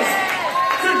purpose,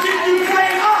 to keep you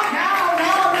praying up.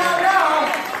 Now.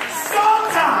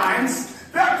 Sometimes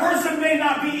that person may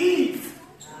not be Eve.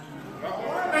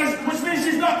 Which means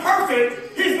she's not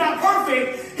perfect. He's not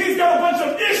perfect. He's got a bunch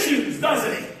of issues,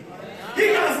 doesn't he?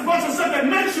 He got a bunch of stuff that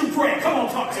makes you pray. Come on,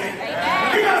 talk to me.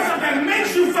 He got stuff that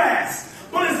makes you fast.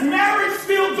 But is marriage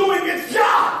still doing its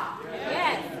job?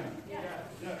 Yes.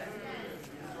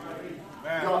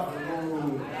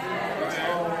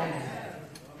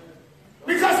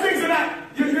 Because things are not,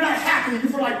 you're not happy. You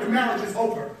feel like the marriage is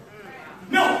over.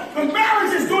 No, the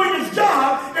marriage is doing its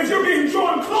job if you're being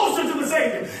drawn closer to the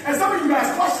Savior. And some of you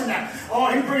guys question that.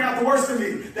 Oh, he's bringing out the worst in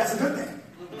me. That's a good thing.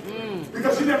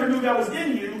 Because you never knew that was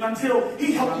in you until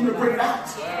he helped you to bring it out.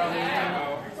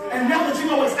 And now that you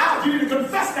know it's out, you need to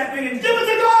confess that thing and give it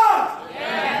to God.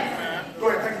 Go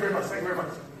ahead. Thank you very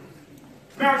much.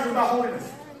 Marriage is about holiness.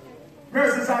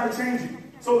 Marriage is designed to change you.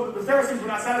 So the Pharisees were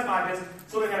not satisfied with this,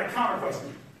 so they had a counter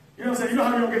question. You know what I'm saying? You know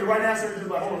how you don't get the right answer? You're just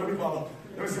like, hold on, let me follow.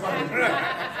 Let me see if I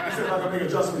can make an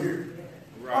adjustment here.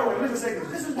 By the way, let me just say this.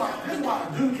 This is why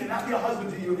a dude cannot be a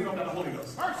husband to you if you don't got the Holy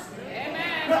Ghost.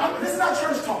 Amen. No, this is not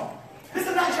church talk. This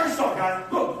is not church talk, guys.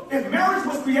 Look, if marriage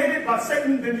was created by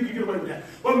Satan, then you can get away with that.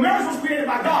 But marriage was created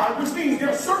by God, which means there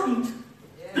are certain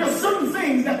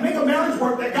things that make a marriage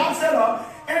work that God set up.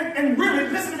 And really,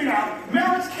 listen to me now,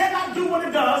 marriage cannot do what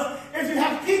it does if you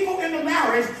have people in the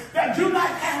marriage that do not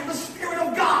have the Spirit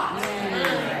of God.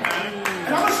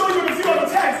 And I'm going to show you in a few other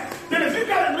texts that if you've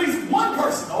got at least one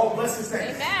person, oh, bless his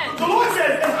name. Amen. The Lord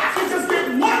says, if I can just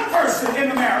get one person in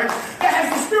the marriage that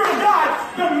has the Spirit of God,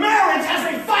 the marriage has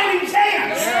a fighting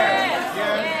chance.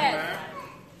 Yes.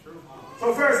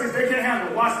 So Pharisees, they can't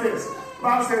handle it. Watch this. The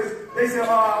Bible says, they said,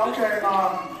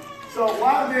 so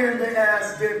why then, they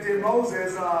asked, did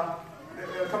Moses,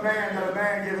 a command that a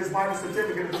man give his wife a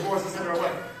certificate of divorce and send her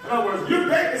away. In other words,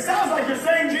 it sounds like you're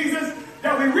saying, Jesus,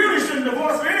 that we really shouldn't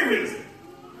divorce for any reason.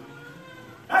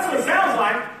 That's what it sounds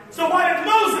like. So why did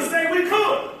Moses say we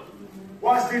could?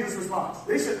 Watch Jesus' response.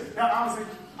 They should. Now, honestly,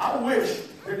 I wish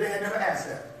that they had never asked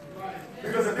that.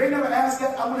 Because if they never asked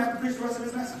that, I wouldn't have to preach the rest of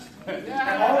this message.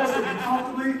 And all of us would be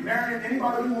comfortably marrying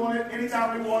anybody we wanted,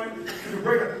 anytime we wanted.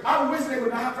 I wish they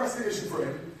would not have pressed the issue for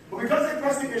him. But because they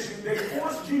pressed the issue, they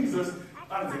forced Jesus,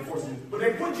 I don't think forced him, but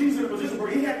they put Jesus in a position where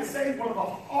he had to say one of the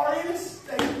hardest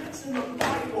statements in the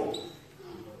Bible.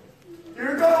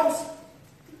 Here it goes.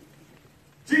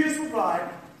 Jesus replied,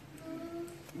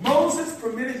 Moses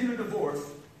permitted you to divorce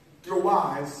your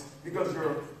wives because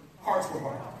your hearts were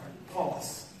hard.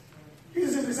 Pause.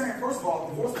 He's simply saying, first of all,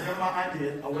 divorce was never my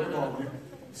idea. I wasn't involved with it.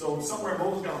 So somewhere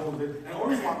Moses got a hold of it. And the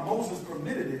only reason why Moses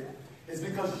permitted it is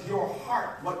because your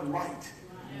heart wasn't right.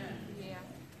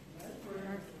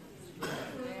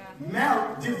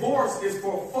 Now, divorce is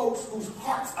for folks whose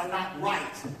hearts are not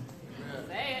right.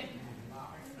 Say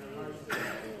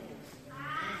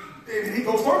it. And he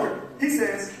goes further. He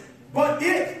says, but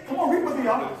it, come on, read with me,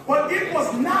 y'all. But it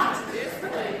was not.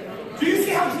 Do you see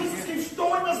how Jesus keeps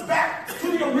throwing us back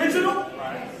to the original?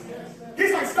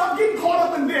 He's like, stop getting caught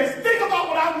up in this. Think about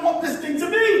what I want this thing to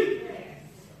be.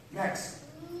 Next.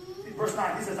 Verse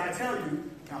 9, he says, I tell you,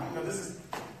 now this is,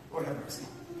 Lord have mercy.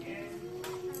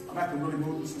 I'm not going to really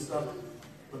move with some stuff,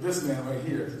 but this man right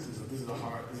here, this is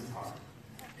hard.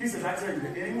 He says, I tell you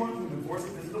that anyone who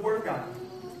divorces, this is the word of God.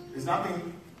 There's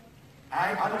nothing,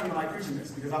 I don't even like preaching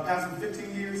this because I've passed for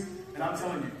 15 years, and I'm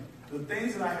telling you, the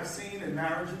things that I have seen in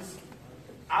marriages,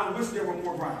 I wish there were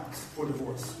more grounds for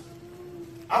divorce.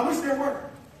 I wish there were.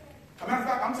 As a matter of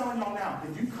fact, I'm telling y'all now,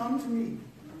 if you come to me,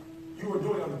 you are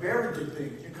doing a very good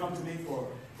thing. If you come to me for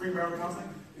premarital counseling,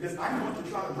 because I'm going to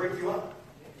try to break you up.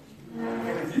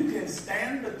 And if you can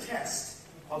stand the test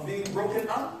of being broken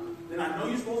up, then I know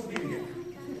you're supposed to be together.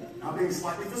 I'm being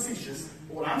slightly facetious,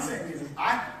 but what I'm saying is,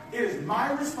 it is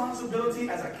my responsibility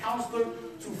as a counselor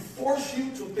to force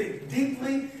you to think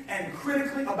deeply and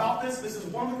critically about this. This is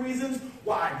one of the reasons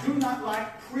why I do not like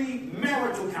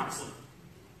premarital counseling.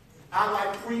 I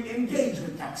like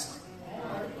pre-engagement counseling.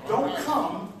 Don't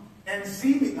come and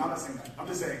see me. No, I'm not saying that. I'm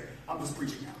just saying, I'm just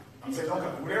preaching now. I'm saying, don't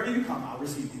come. Wherever you come, I'll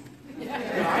receive you. And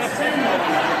I'm saying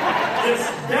it's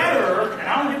better, and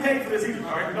I don't get paid for this either,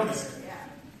 all right? You know this.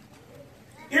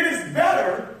 It is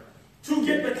better to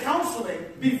get the counseling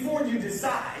before you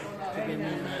decide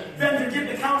than to get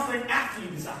the counseling after you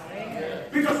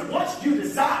decide. Because once you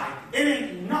decide, it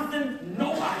ain't nothing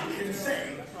nobody can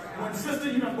say. When sister,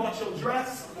 you done bought your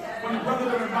dress, when the brother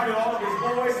done invited all of his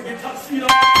boys to get tuxedo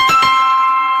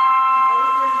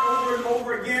over and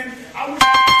over again, I wish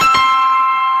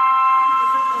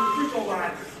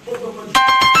line, but the majority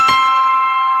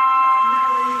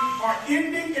are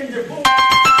ending in divorce.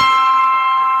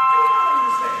 You don't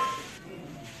understand.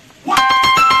 What?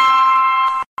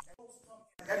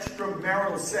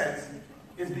 Extramarital sex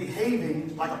is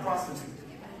behaving like a prostitute.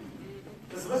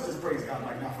 Let's just praise God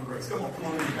right now for grace. Come on. I'm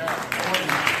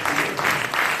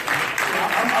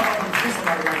going to see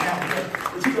somebody right now.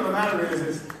 The truth of the matter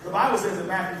is the Bible says in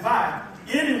Matthew 5,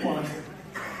 anyone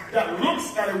that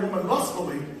looks at a woman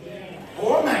lustfully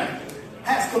or a man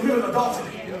has committed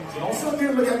adultery. So don't sit up here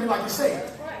and look at me like you say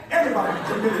it. Everybody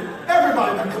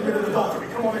that committed adultery.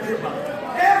 Come on, everybody.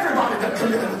 Everybody that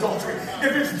committed adultery.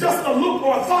 If it's just a look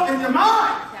or a thought in your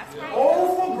mind,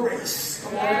 oh, for grace.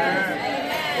 Come on.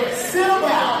 But still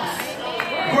about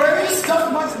grace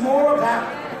does much more about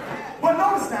it. But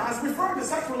notice now, it's referring to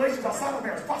sexual relations outside of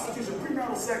marriage, prostitution,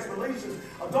 premarital sex, relations,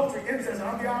 adultery, incest, and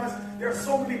I'll be honest, there are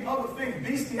so many other things,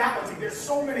 bestiality, there's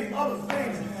so many other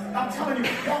things. I'm telling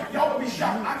you, y'all will be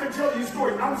shocked. I can tell you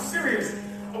stories. I'm serious.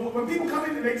 When people come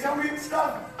in and they tell me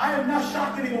stuff, I am not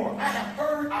shocked anymore. I have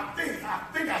heard, I think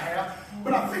I have,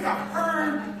 but I think I've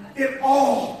heard it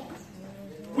all.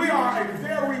 We are a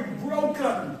very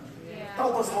broken.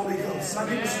 Help us, Holy Ghost. I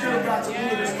need the Spirit of God to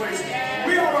move in this place.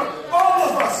 All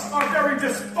of us are very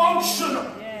dysfunctional.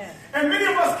 And many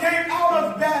of us came out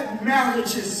of bad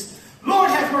marriages. Lord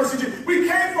have mercy. We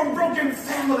came from broken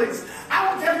families.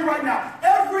 I will tell you right now,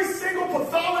 every single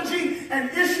pathology and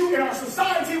issue in our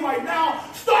society right now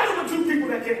started with two people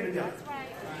that came together.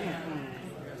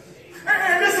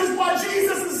 And this is why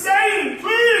Jesus is saying,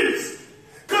 please,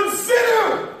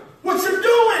 consider what you're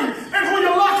doing and who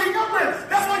you're locking up with.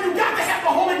 That's why you got to have the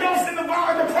Holy Ghost in the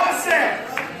process.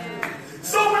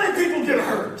 So many people get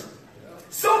hurt.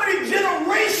 So many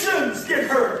generations get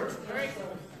hurt.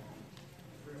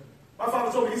 My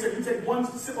father told me, he said, you take one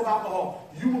sip of alcohol,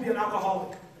 you will be an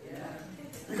alcoholic.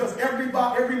 Because every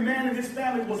man in his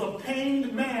family was a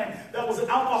pained man that was an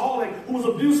alcoholic who was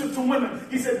abusive to women.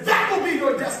 He said, that will be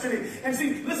your destiny. And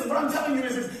see, listen, what I'm telling you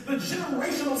is the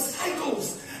generational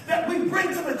cycles that we bring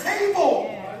to the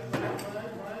table.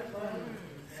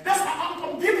 That's why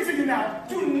I'm giving to you now.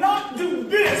 Do not do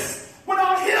this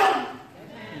without him.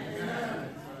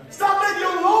 Stop letting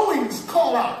your longings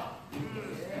call out.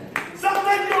 Stop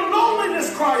letting your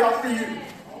loneliness cry out for you.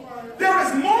 There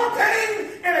is more pain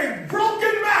in a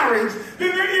broken marriage than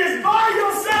there is by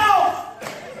yourself.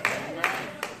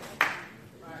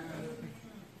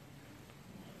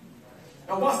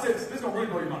 Now watch this. This is going to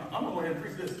really blow your mind. I'm going to go ahead and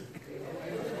preach this.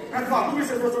 Matthew 5, look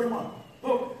at verse 31.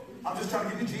 Look, I'm just trying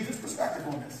to give you Jesus' perspective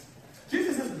on this.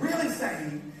 Jesus is really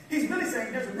saying, he's really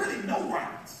saying there's really no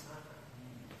grounds.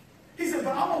 He said,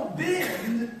 but I'm going to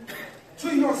bend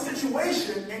to your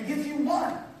situation and give you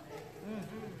one.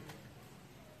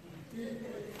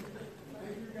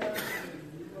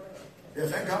 Yeah,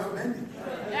 thank God for bending.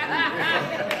 I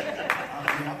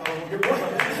thought I was going to get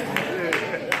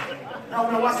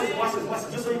one. No, watch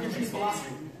this. Just so you can teach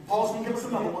philosophy. Paul's going to give us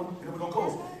another one, and then we're going to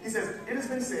close. He says, it has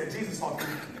been said, Jesus talking,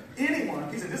 anyone,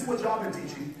 he said, this is what y'all been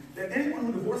teaching, that anyone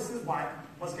who divorces his wife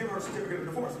must give her a certificate of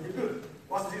divorce, and you're good.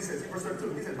 Watch what Jesus says, verse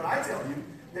 32. He said, but I tell you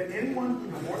that anyone who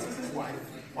divorces his wife,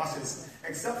 watch this,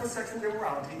 except for sexual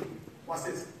immorality, watch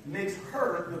this, makes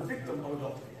her the victim of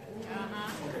adultery.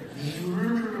 Okay.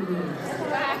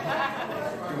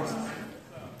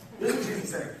 This is what Jesus is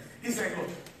saying. He's saying, look,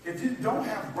 if you don't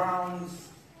have grounds,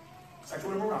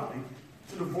 sexual immorality,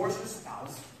 to divorce your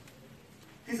spouse,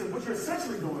 he said, what you're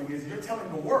essentially doing is you're telling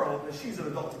the world that she's an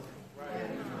adulterer.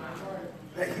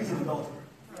 That he's an adulterer.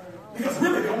 Because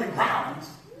really the only grounds,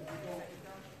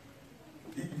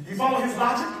 you follow his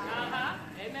logic?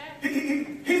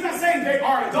 Amen. He's not saying they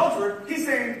are an adulterer. He's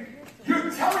saying you're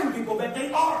telling people that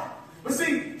they are. But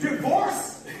see,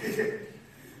 divorce,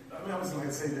 I'm just going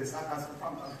to say this.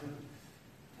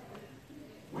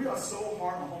 We are so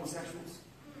hard on homosexuals.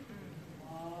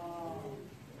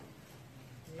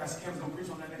 Pastor Kim's going to preach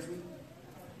on that next week.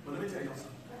 But let me tell you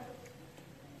something.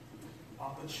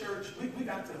 The church, we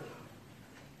got to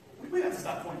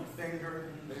stop pointing the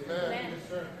finger. Amen.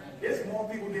 There's more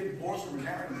people getting divorced and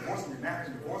remarried, divorced and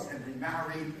remarried, divorced and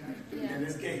remarried than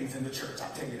there's gays in the church.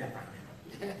 I'll tell you that right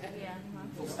now.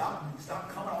 So stop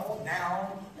coming all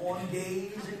down on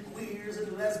gays and queers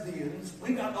and lesbians.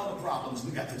 We got other problems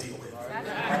we got to deal with.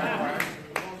 Right.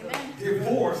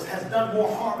 Divorce has done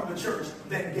more harm in the church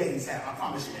than gays have. I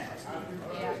promise you that.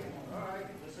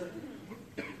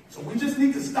 So we just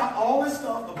need to stop all this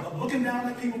stuff of looking down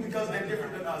at people because they're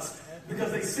different than us,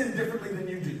 because they sin differently than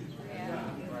you do.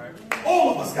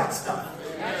 All of us got stuff.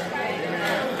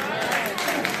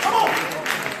 Come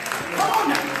on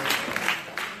now.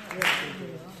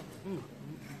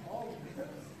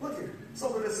 Look here. So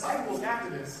the disciples after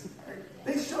this,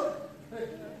 they shook.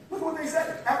 Look what they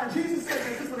said. After Jesus said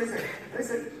this, this is what they said. They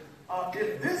said,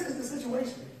 if this is the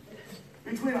situation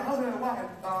between a husband and a wife,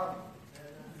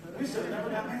 we should have never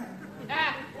got married.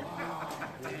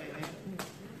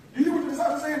 You hear what the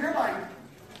disciples are saying? They're like,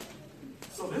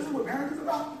 so this is what marriage is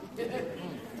about?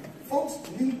 Folks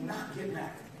need not get married.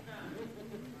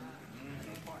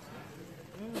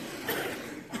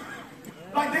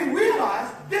 Like they realize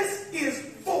this is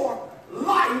for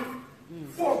life,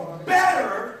 for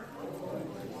better.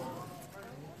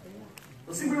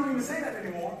 But see, we don't even say that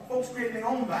anymore. Folks creating their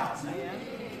own vows now.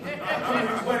 Coming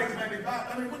to these weddings, man, they vow.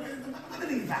 I mean, what are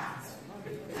these vows?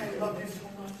 I love you so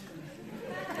much.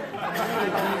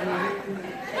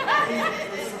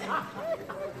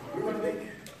 We're going to make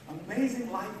amazing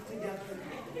life together.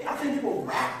 I think people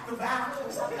rap the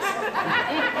vows.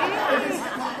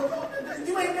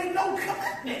 You ain't made no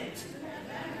commitment.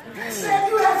 Said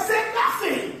you have said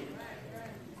nothing.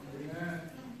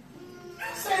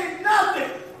 You say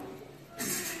nothing.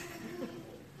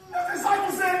 The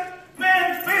disciples said,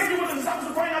 man, basically what the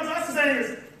disciples are praying out to us to say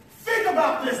is, think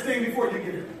about this thing before you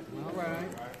get it. All right.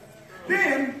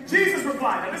 Then Jesus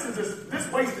replied, now this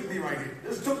wasted me right here.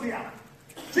 This took me out.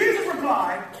 Jesus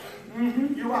replied,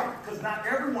 you're right, because not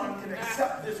everyone can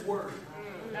accept this word.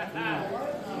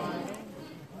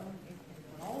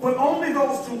 But only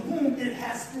those to whom it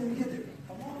has been given.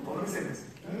 Well, let me say this.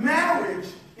 Marriage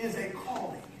is a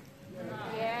calling.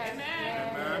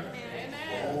 Amen.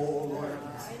 Oh, Lord.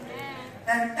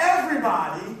 And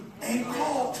everybody ain't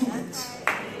called to it.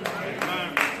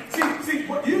 See,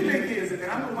 what you think is, and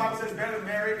I know the Bible says better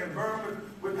married and burn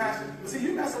with passion. But see,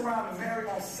 you mess around and marry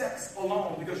on sex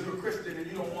alone because you're a Christian and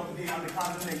you don't want to be under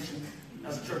condemnation.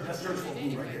 That's church folk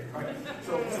move right there, right?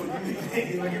 So you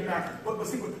get back. But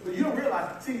you don't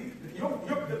realize, see, your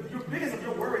biggest of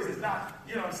your worries is not,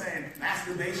 you know what I'm saying,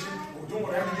 masturbation or doing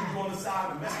whatever you do on the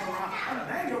side and messing around.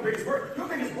 That ain't your biggest worry. Your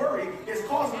biggest worry is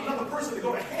causing another person to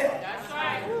go to hell. That's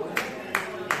right.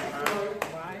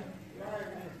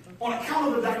 On account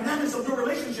of the dynamics of your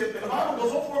relationship. And the Bible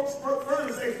goes further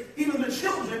to say, even the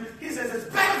children, he says,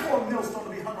 it's better for a millstone to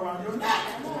be hung around your neck.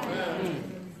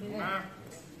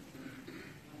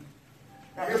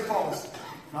 Now here's Paul's.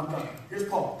 And I'm done. Here's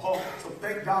Paul. So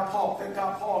thank God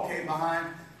Paul came behind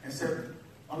and said,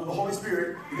 under the Holy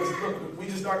Spirit, because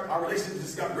look, our relationship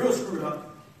just got real screwed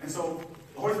up. And so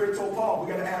the Holy Spirit told Paul,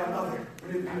 we got to add another.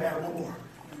 We need to add one more.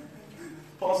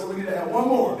 Paul said, we need to add one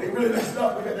more. They really messed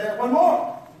up. We got to add one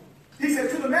more. He said,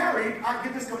 to the married, I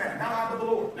give this command, not I, but the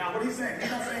Lord. Now, what he's saying, he's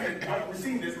not saying that don't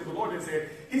receive this, because the Lord didn't say it.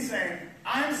 He's saying,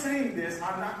 I'm saying this,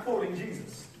 I'm not quoting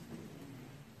Jesus.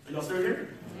 Are y'all still here?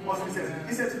 Watch what he says.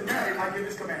 He said, to the married, I give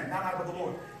this command, not I, but the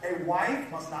Lord. A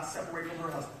wife must not separate from her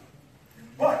husband.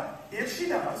 But if she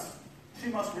does, she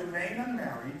must remain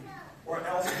unmarried, or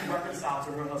else be reconciled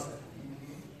to her husband.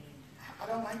 I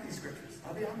don't like these scriptures,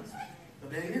 I'll be honest. But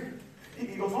they're here.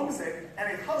 He goes on to say,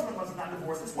 and a husband must not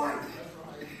divorce his wife.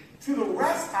 To the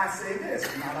rest I say this,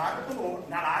 not I but the Lord,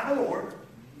 not I the Lord,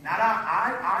 not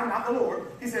I not the Lord.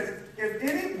 He says, if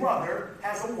any brother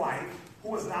has a wife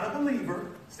who is not a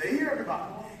believer, stay here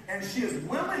everybody, and she is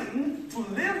willing to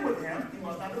live with him, he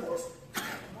must not divorce her.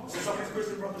 So some of these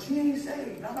Christian brothers, she ain't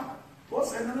saved. No. God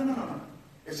said, no.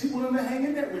 If she's willing to hang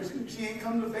in there with you, she ain't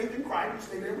come to faith in Christ, you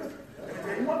stay there with her. Let me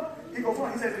tell you what, he goes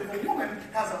on, he says, if a woman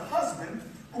has a husband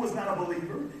who is not a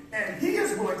believer, and he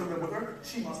is willing to live with her,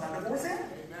 she must not divorce him.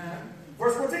 Amen.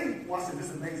 Verse 14, watch this, this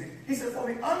is amazing. He said, for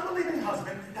the unbelieving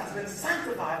husband has been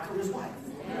sanctified through his wife.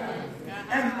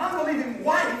 And the unbelieving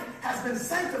wife has been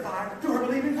sanctified through her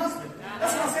believing husband.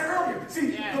 That's what I said earlier.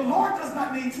 See, the Lord does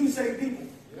not need two saved people.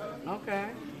 Okay.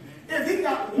 If he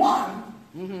got one,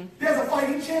 there's a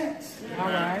fighting chance. All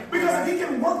right. Because if he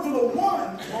can work through the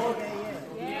one,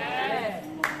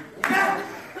 now,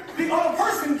 the other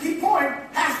person, key point,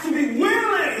 has to be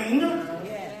willing.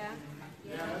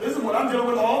 This is what I'm dealing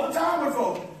with all the time with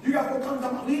folks. You got folks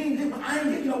coming to me, I ain't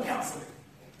getting no counseling.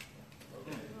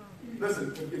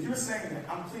 Listen, if you're saying that,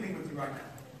 I'm pleading with you right now.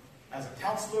 As a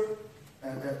counselor,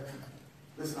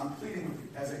 listen, I'm pleading with you.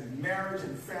 As a marriage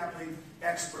and family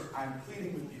expert, I'm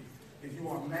pleading with you. If you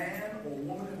are a man or a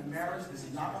woman in a marriage, this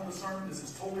is not on the sermon, this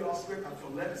is totally off script. I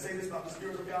feel led to say this about the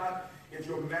Spirit of God. If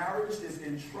your marriage is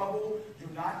in trouble, do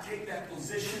not take that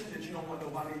position that you don't want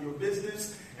nobody in your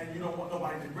business and you don't want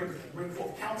nobody to bring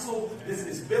forth counsel. This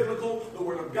is biblical. The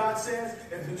Word of God says,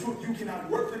 if the two of you cannot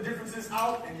work the differences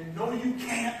out, and you know you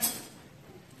can't,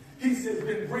 he says,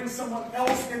 then bring someone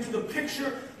else into the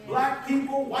picture. Black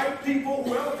people, white people,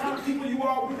 whoever kind of people you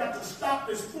are, we got to stop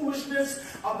this foolishness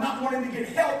of not wanting to get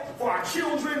help for our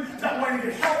children, not wanting to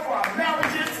get help for our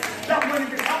marriages, not wanting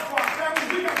to get help for our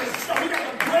families. We got to stop. We got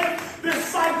to break this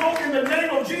cycle in the name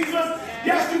of Jesus.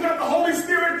 Yes, you got the Holy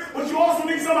Spirit, but you also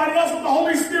need somebody else with the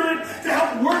Holy Spirit to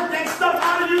help work that stuff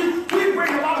out of you. We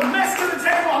bring a lot of mess to the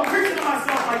table. I'm preaching to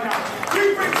myself right now.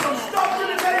 We bring some stuff to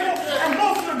the table, and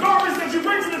most of the garbage that you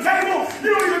bring to the table, you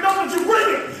don't even know that you bring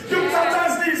it.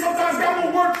 Sometimes God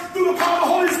will work through the power of the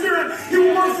Holy Spirit. He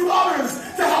will work through others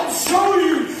to help show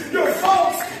you your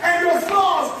faults and your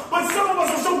flaws. But some of us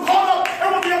are so caught up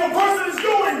in what the other person is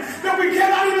doing that we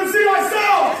cannot even see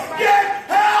ourselves. Get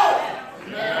help!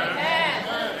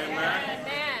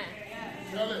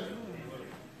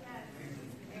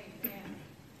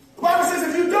 The Bible says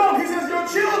if you don't, he says your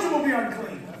children will be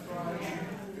unclean.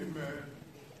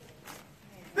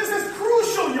 This is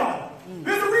crucial, y'all.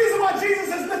 There's a reason why Jesus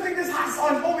is lifting this high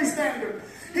on holy standard.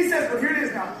 He says, but here it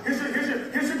is now. Here's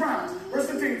your grounds. Verse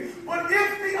 15. But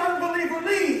if the unbeliever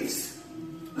leaves,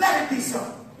 let it be so.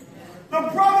 The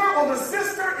brother or the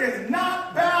sister is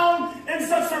not bound in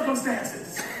such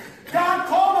circumstances. God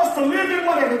called us to live in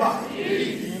what, everybody?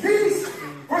 Peace.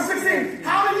 Verse 16.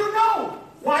 How do you know,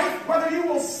 wife, whether you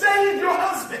will save your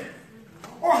husband?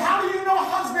 Or how do you know,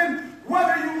 husband,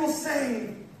 whether you will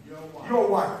save your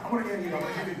wife? I'm going to give you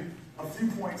a few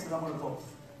points and I'm going to close.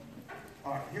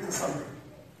 All right, here's a summary.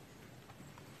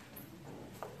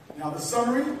 Now, the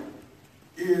summary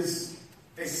is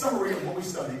a summary of what we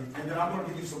studied, and then I'm going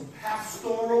to give you some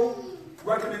pastoral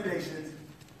recommendations.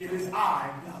 It is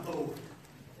I, not the Lord.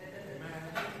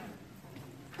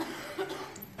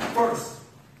 First,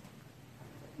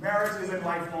 marriage is a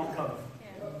lifelong covenant.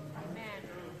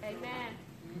 Amen.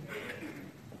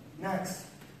 Next,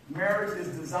 marriage is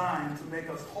designed to make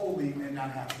us holy and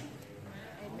not happy.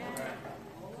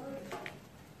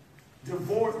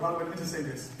 Divorce, by the way, let me just say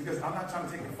this, because I'm not trying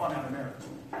to take the fun out of marriage.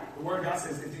 The Word of God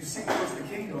says, if you seek first the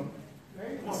kingdom,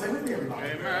 come on, say with me, everybody.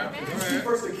 Amen. If you seek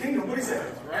first the kingdom,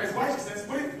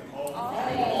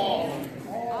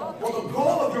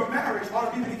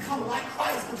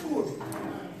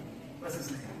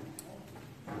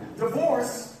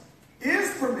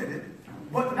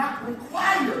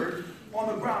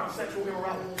 out of sexual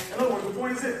immorality. In other words, the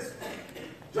point is this.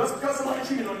 Just because somebody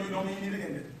cheated on you don't mean you need to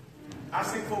end it. I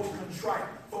see folks contrite,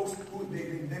 folks who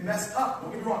they messed up.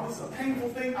 Don't get me wrong, this is a painful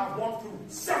thing. I've walked through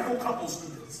several couples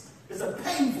through this. It's a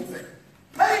painful thing.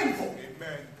 Painful.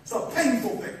 Amen. It's a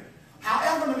painful thing.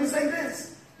 However, let me say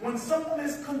this. When someone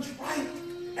is contrite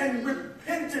and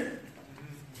repentant,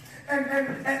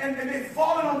 and they've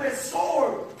fallen on their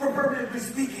sword, proverbially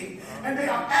speaking, and they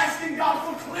are asking God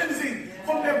for cleansing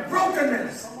from their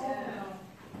brokenness.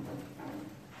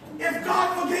 If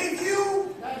God forgave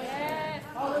you,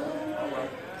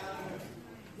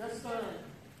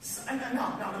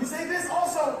 now, let me say this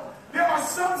also. There are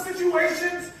some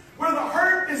situations where the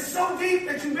hurt is so deep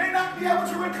that you may not be able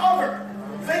to recover.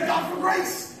 Thank God for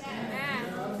grace.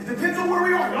 It depends on where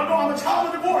we are. Y'all know I'm a child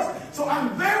of divorce, so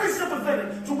I'm very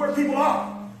sympathetic to where people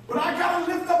are. But I got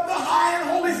to lift up the high and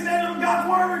holy standard of God's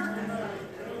word.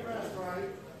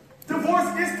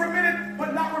 Divorce is permitted,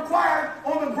 but not required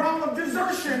on the ground of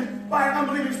desertion by an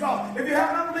unbelieving spouse. If you have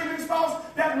an unbelieving spouse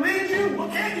that leaves you,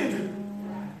 what can you do?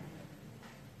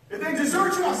 If they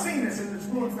desert you, I've seen this in this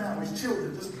ruined families,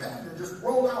 children just abandoned, just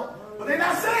roll out, but they're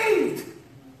not saved.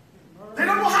 They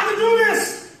don't know how to do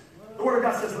this. The Word of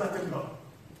God says, let them go.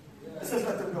 It says,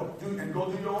 let them go.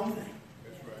 Go do your own thing.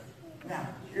 That's right. Now,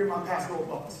 here are my pastoral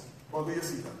thoughts. Buckle your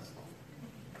seatbelts.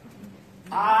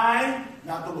 I,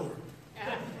 not the Lord.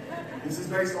 This is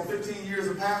based on 15 years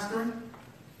of pastoring.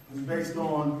 This is based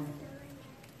on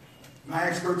my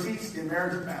expertise in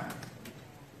marriage and family.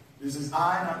 This is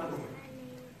I, not the Lord.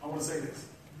 I want to say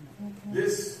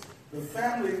this. The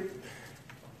family,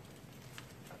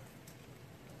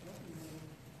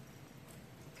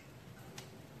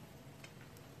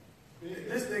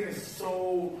 this thing is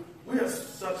so, we are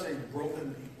such a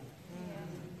broken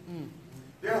people.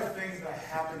 There are things that are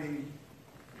happening.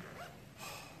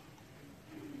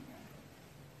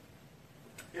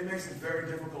 It makes it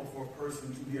very difficult for a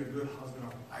person to be a good husband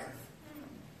or wife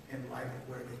in light of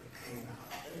where they came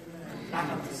out.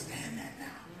 I understand that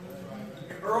now.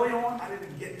 And early on, I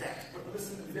didn't get that. But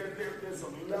listen, there's a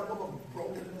level of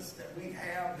brokenness that we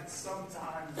have that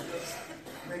sometimes just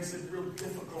makes it real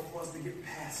difficult for us to get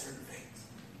past certain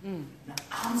things. Now,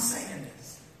 I'm saying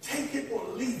this. Take it or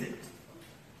leave it.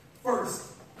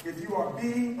 First, if you are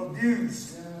being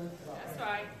abused, that's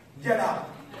right. Get out.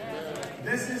 Right.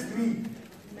 This is me.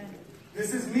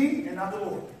 This is me and not the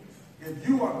Lord. If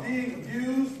you are being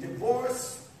abused,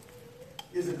 divorce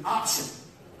is an option.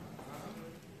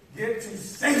 Get to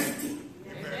safety.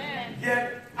 Amen.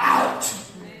 Get out.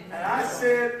 Amen. And I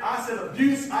said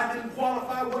abuse, I didn't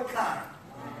qualify what kind.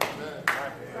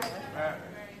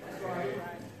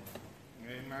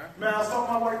 Amen. Man, I saw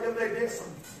my wife the other day. There's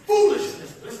some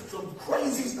foolishness. There's some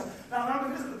crazy stuff.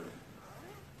 Now,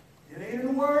 it ain't in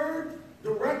the Word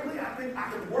directly. I think I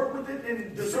can work with it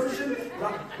in desertion.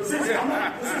 But seriously, I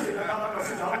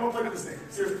don't want to play with this thing.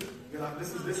 Seriously.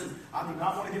 This is, I do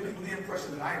not want to give people the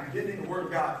impression that I am getting the Word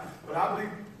of God. But I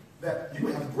believe that you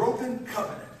have broken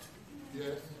covenant.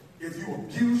 Yes. If you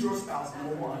abuse your spouse,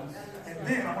 number one. And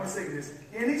then I want to say this.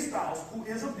 Any spouse who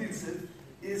is abusive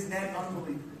is an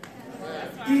unbeliever.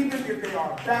 Even if they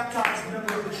are baptized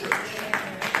members of the church.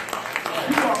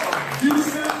 You are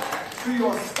abusive to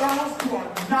your spouse, you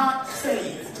are not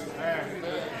saved.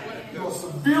 You're a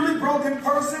severely broken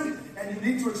person, and you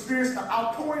need to experience the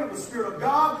outpouring of the Spirit of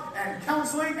God and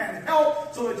counseling and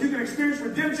help so that you can experience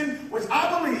redemption, which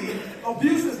I believe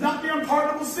abuse is not the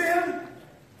unpardonable sin.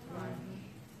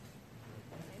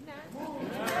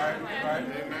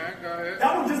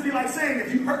 That would just be like saying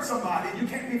if you hurt somebody, you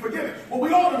can't be forgiven. Well,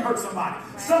 we all have hurt somebody,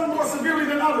 some more severely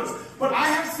than others. But I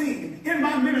have seen in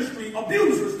my ministry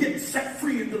abusers get set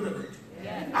free and delivered.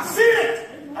 I see it.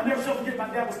 I never shall forget my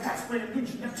dad was pastoring in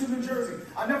New Jersey.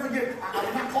 I never forget, I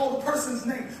will not call the person's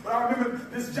name, but I remember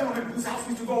this gentleman whose house we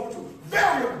used to go over to.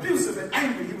 Very abusive and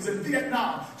angry. He was in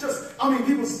Vietnam.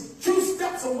 He was 2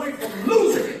 steps away from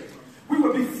losing it. We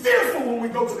would be fearful when we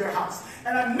go to their house.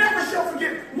 And I never shall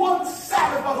forget one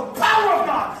Sabbath by the power of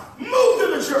God moved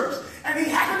in the church. And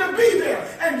he happened to be there.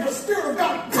 And the Spirit of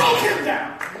God broke him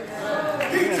down.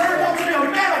 He turned out to be a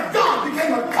man of God,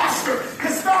 became a pastor.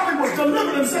 His family was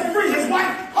delivered and set free. His wife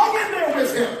hung in there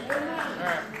with him.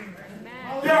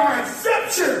 There are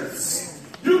exceptions.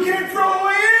 You can't throw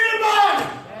away anybody,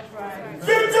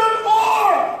 victim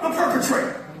or the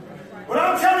perpetrator. But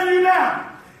I'm telling you now,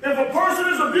 if a person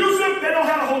is abusive, they don't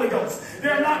have the Holy Ghost.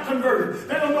 They're not converted.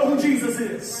 They don't know who Jesus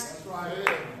is.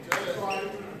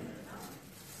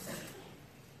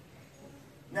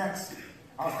 Next,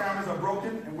 our families are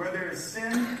broken, and where there is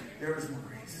sin, there is more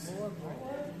grace.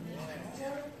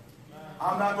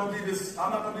 I'm not going to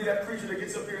be that preacher that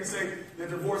gets up here and say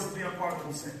that divorce is the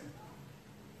unpardonable sin.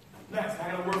 Next,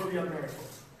 I got a word for the unmarried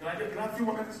folks. Can I have a few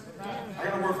more minutes? I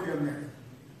got a word for the unmarried.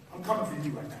 I'm coming for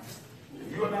you right now.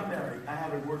 If you are not married, I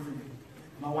have a word for you.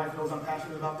 My wife knows I'm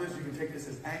passionate about this. You can take this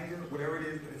as anger, whatever it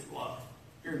is, but it's love.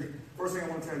 Hear me. First thing I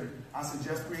want to tell you, I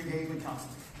suggest pre-engagement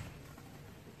counseling.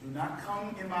 Do not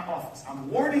come in my office. I'm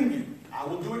warning you. I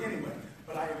will do it anyway.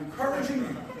 But I am encouraging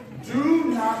you. Do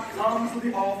not come to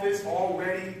the office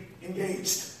already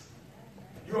engaged.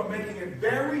 You are making it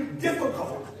very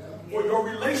difficult for your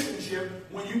relationship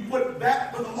when you put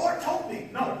that. But the Lord told me,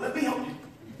 no, let me help you.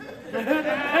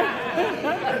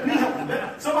 Let me help you.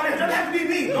 Somebody else. It doesn't have to be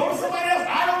me. Go to somebody else.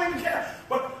 I don't even care.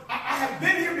 But I have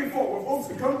been here before where folks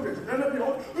can come to this.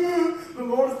 The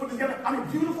Lord has put together,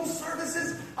 beautiful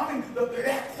services. They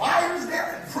have choirs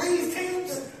there and praise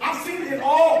teams. I've seen it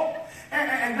all.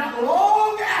 And not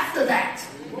long after that,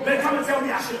 they come and tell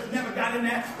me I should have never got in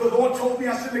there. The Lord told me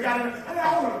I shouldn't have got in there.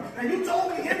 And you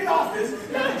told me in the office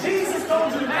that Jesus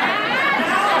told you to come.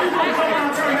 Now you're going to come around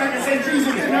and turn back and say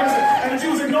Jesus didn't never say, and that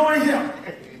you was ignoring him.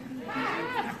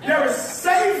 There is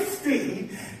safety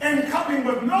in coming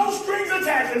with no strings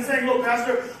attached and saying, look,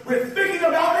 Pastor, we're thinking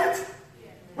about it.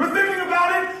 We're thinking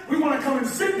about it. We want to come and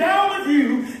sit down with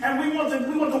you, and we want to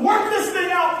work this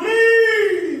thing out.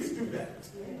 Please do that.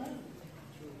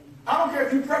 I don't care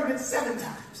if you're pregnant 7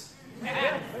 times.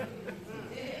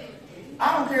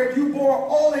 I don't care if you bore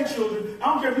all their children. I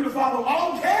don't care if you're the father. I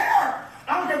don't care.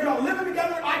 I don't care if y'all living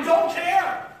together. I don't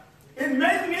care. It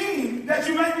may mean that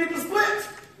you may need to split.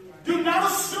 Do not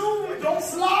assume. Don't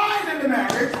slide into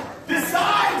marriage.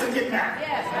 Decide to get married.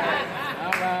 Yes.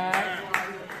 All right.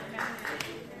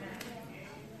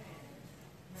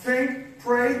 Think,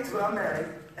 pray to the unmarried,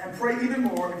 and pray even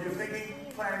more if you're thinking,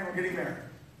 planning on getting married.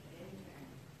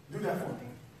 Do that for me.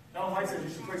 Ellen White says you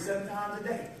should pray 7 times a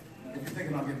day if you're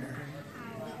thinking about getting married.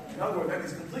 In other words, that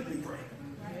means completely pray.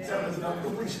 7 is enough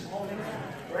completion.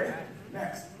 Right?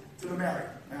 Next, to the married.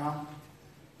 Now,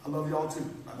 I love y'all too.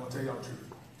 I'm going to tell y'all the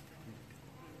truth.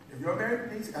 If your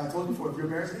marriage needs, I told you before, if your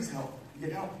marriage needs help,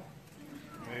 get help.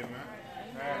 Amen.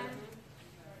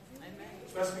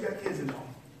 Especially if you got kids in the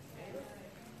home.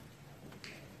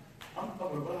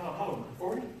 How old?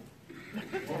 40?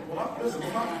 When my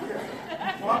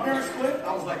parents split, I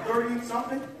was like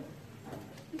 30-something.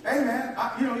 Hey, man,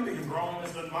 you think you're grown,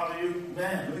 this doesn't bother you.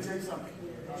 Man, let me tell you something.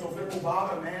 So if it will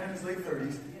bother a man in his late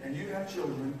 30s, and you have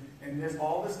children, and there's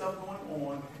all this stuff going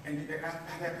on, and I've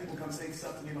had people come say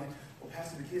stuff to me like, well,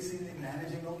 Pastor, the kids seem to be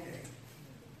managing okay.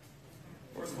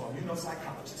 First of all, you know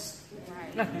psychologists.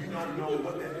 Right. You don't know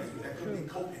what that is. That could be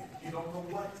coping. You don't know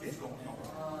what is going on.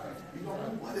 You don't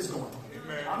know what is going on.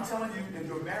 Amen. I'm telling you, if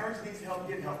your marriage needs help,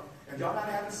 get help. If y'all not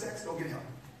having sex, go get help.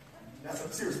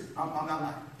 Seriously, I'm not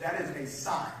lying. That is a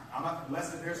sign. I'm not,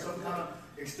 unless there's some kind of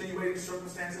extenuating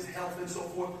circumstances, health and so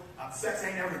forth. Sex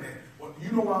ain't everything. Well,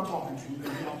 you know what I'm talking to, and you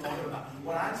know what I'm talking about.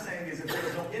 What I'm saying is if there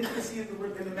is no intimacy in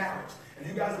the marriage, and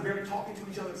you guys are barely talking to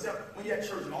each other except when you're at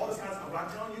church and all this kind of stuff, what I'm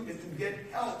telling you is to get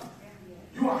help.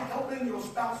 You are helping your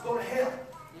spouse go to hell.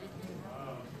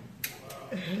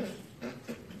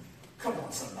 Come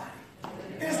on, somebody.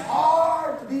 It's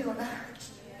hard to be in a marriage,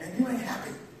 and you ain't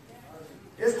happy.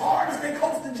 It's hard to stay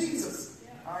close to Jesus.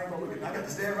 I ain't gonna look at it. I got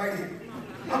to stand right here.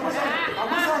 I wish I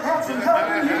had some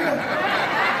help in here.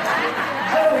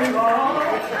 Hey,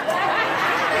 Lord,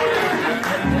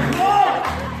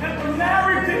 if the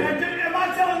married, am I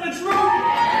telling the truth?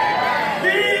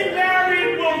 Being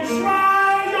married will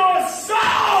try your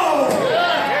soul.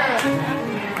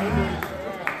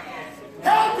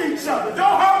 Help each other.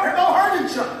 Don't hurt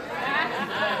each other.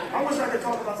 I wish I could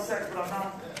talk about sex, but I'm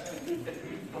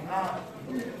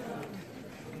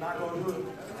not going to do it.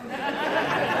 Let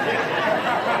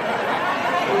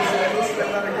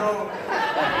it go.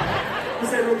 Let me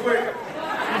say real quick.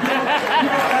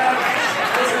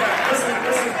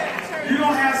 Listen. You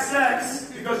don't have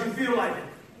sex because you feel like it.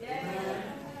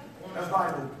 That's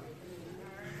Bible.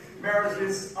 Marriage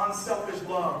is unselfish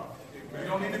love. You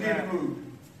don't need to be in the mood.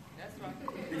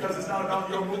 Because it's not about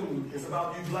your mood. It's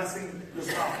about you blessing your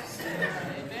spouse.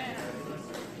 Amen.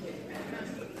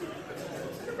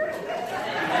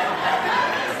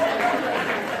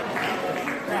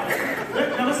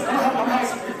 Now listen,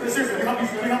 seriously, let me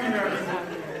help you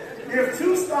there. If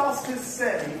 2 spouses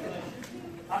say,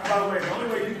 by the way, the only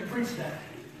way you can preach that.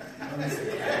 Amen.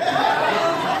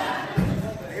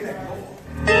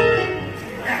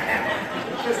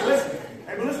 Just listen.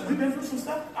 Hey, but listen, we've been through some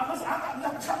stuff. I'm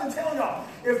not trying to tell y'all.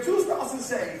 If 2 spouses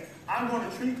say, I'm going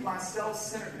to treat my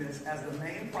self-centeredness as the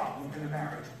main problem in the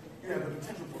marriage, you have the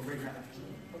potential for a great marriage.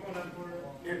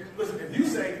 Listen, if you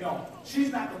say, no,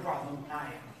 she's not the problem, I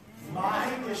am. My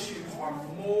issues are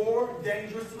more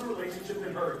dangerous to the relationship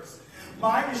than hers.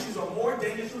 My issues are more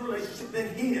dangerous to the relationship than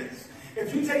his.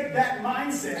 If you take that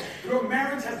mindset, your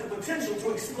marriage has the potential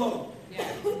to explode. Yeah.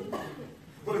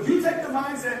 But if you take the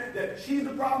mindset that she's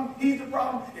the problem, he's the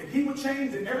problem, if he would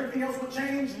change, then everything else would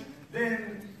change,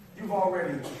 then you've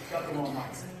already got the wrong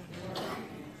mindset.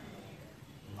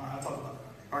 All right, I'll talk about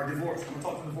that. All right, divorce. I'm going to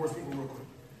talk to divorced people real quick.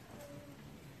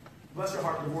 Bless your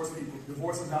heart, divorced people.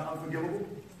 Divorce is not unforgivable.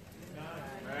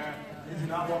 You do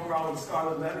not walk around with a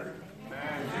scarlet letter.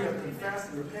 If you have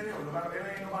confessed and repented, or no matter,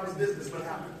 it ain't nobody's business what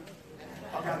happened.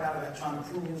 I got out of that trying to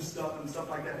prove stuff and stuff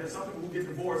like that. There's some people who get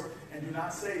divorced and do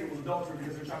not say it was adultery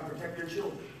because they're trying to protect their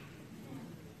children.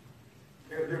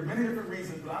 There are many different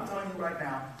reasons, but I'm telling you right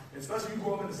now, especially if you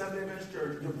grow up in the Seventh-day Adventist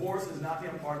Church, divorce is not the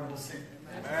unpardonable sin.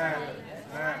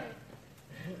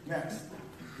 Next,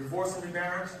 divorce and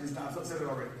remarriage is not. I've said it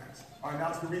already. Next. All right, now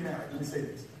to the remarried. Let me say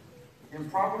this.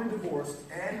 Improperly divorced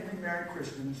and remarried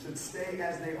Christians should stay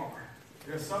as they are.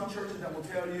 There are some churches that will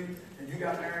tell you, and you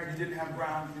got married, you didn't have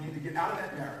ground, you need to get out of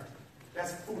that marriage.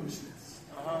 That's foolishness.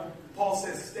 Paul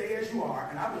says, stay as you are,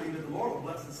 and I believe that the Lord will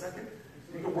bless the second.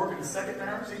 You can work in the second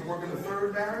marriage, you can work in the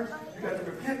third marriage. You got to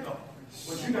repent though,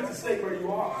 but you got to stay where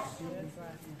you are.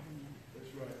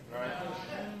 That's right.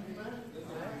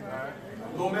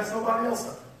 Don't mess nobody else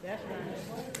up.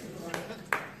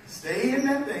 Stay in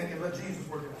that thing and let Jesus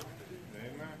work it out.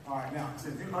 All right, now, so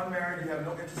if you're unmarried, you have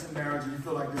no interest in marriage, and you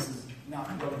feel like this is not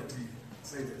relevant to you,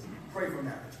 say this. Pray for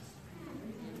marriages.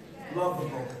 Love the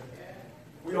broken.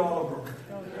 We all are broken.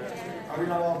 Are we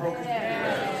not all broken?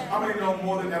 How many know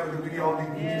more than ever that we all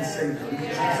need a Savior? We need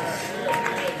Jesus.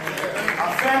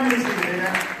 Our families need it,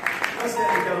 amen? Let's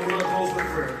stand together. We're going to close with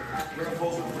prayer. We're going to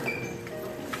close with prayer.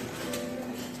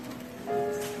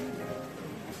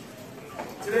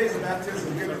 Today is a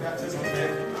baptism. We're going to baptism today.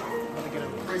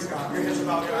 Praise God. Your heads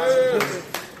about your eyes.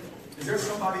 Is there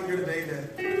somebody here today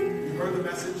that you heard the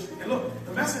message? And look,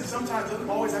 the message sometimes doesn't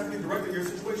always have to be directed to your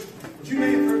situation. But you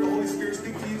may have heard the Holy Spirit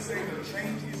speak to you, saying that a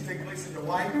change needs to take place in your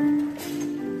life.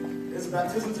 There's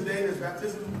baptism today. There's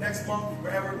baptism next month,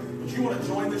 wherever. But you want to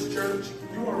join this church.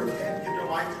 You want to repent, give your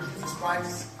life to Jesus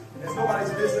Christ. It's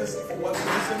nobody's business for what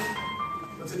reason.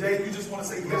 But today you just want to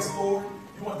say, yes, Lord.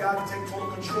 You want God to take total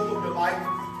control of your life.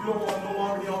 You don't want to no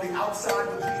longer be on the outside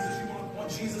of Jesus. You want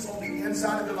Jesus on the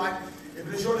inside of your life. If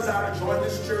it is your desire to join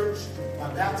this church by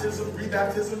baptism,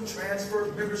 rebaptism, transfer,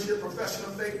 membership, profession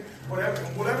of faith,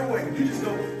 whatever way, you just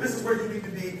know this is where you need to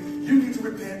be. You need to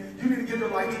repent. You need to give your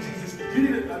life to Jesus. You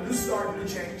need a new start, a new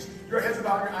change. Your head's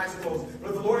about, your eyes are closed. But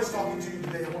if the Lord is talking to you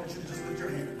today, I want you to just lift your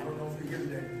hand. I don't know if you're here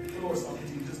today. If the Lord is talking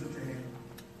to you, just lift your hand.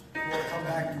 You want to come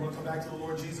back. You want to come back to the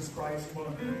Lord Jesus Christ. You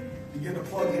want to begin to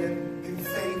plug in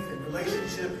faith and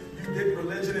relationship. You did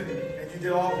religion and you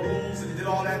did all rules and you did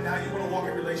all that. Now you want to walk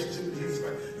in relationship with Jesus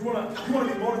Christ. You want to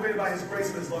be motivated by His grace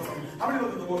and His love for you. How many know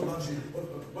that the Lord loves you?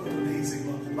 What an amazing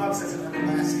love. The Bible says it's an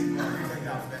everlasting love. We thank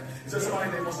God for that. Is there somebody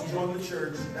that wants to join the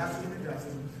church after the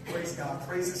baptism? Praise God.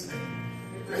 Praise His name.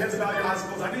 Your heads about your eyes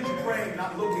closed. I need you praying,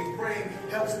 not looking. Praying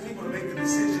helps people to make the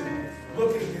decision.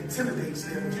 Looking intimidates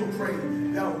them. If you'll pray,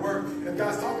 that'll work. And if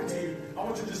God's talking to you, I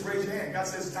want you to just raise your hand. God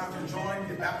says it's time to join,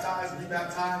 get baptized, be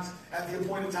baptized at the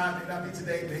appointed time. May not be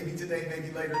today, maybe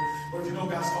later. But if you know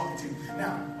God's talking to you,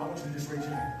 now I want you to just raise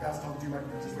your hand. God's talking to you right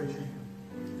now. Just raise your hand.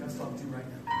 God's talking to you right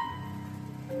now.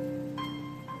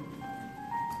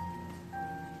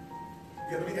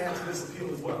 Yeah, let me add to this appeal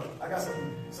as well. I got some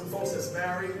folks that's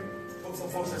married, some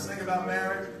folks that's thinking about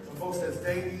marriage, some folks that's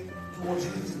dating. You want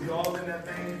Jesus to be all in that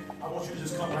thing? I want you to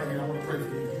just come right here. I want to pray for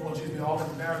you. You want Jesus to be all in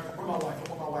the marriage? Where's my wife? I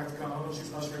want my wife to come. I know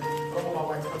she's ushering, but I want my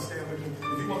wife to come stand with you.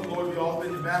 If you want the Lord to be all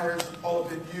in your marriage, all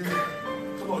up in you,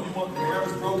 come on. You want the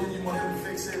marriage broken? You want Him to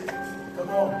fix it? Come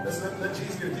on. Let's let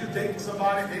Jesus get it. If you're dating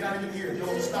somebody, they're not even here. If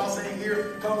your spouse ain't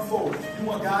here, come forward. You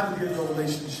want God to be in your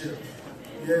relationship.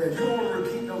 Yeah, you don't want to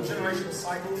repeat those generational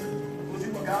cycles. Because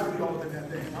you want God to be all in that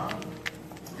thing, huh?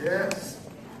 Yes.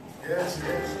 Yes.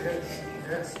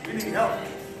 We need help.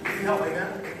 We need help,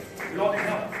 amen? We all need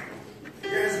help.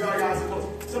 Yes, about your eyes closed.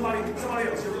 Somebody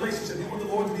else, your relationship, you want the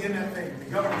Lord to be in that thing. The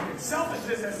government.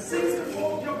 Selfishness has seized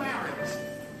control of your marriage.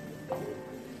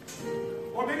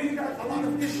 Or maybe you got a lot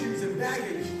of issues and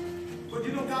baggage. But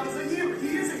you know God is a healer.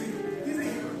 He is a healer. He's a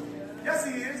healer. Yes,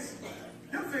 He is.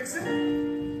 He'll fix it. I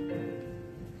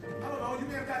don't know. You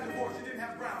may have got divorced. You didn't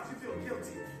have grounds. You feel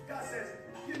guilty. God says,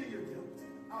 give me your guilt.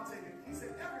 I'll take it. He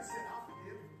said, every sin I'll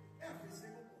forgive. Every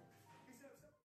single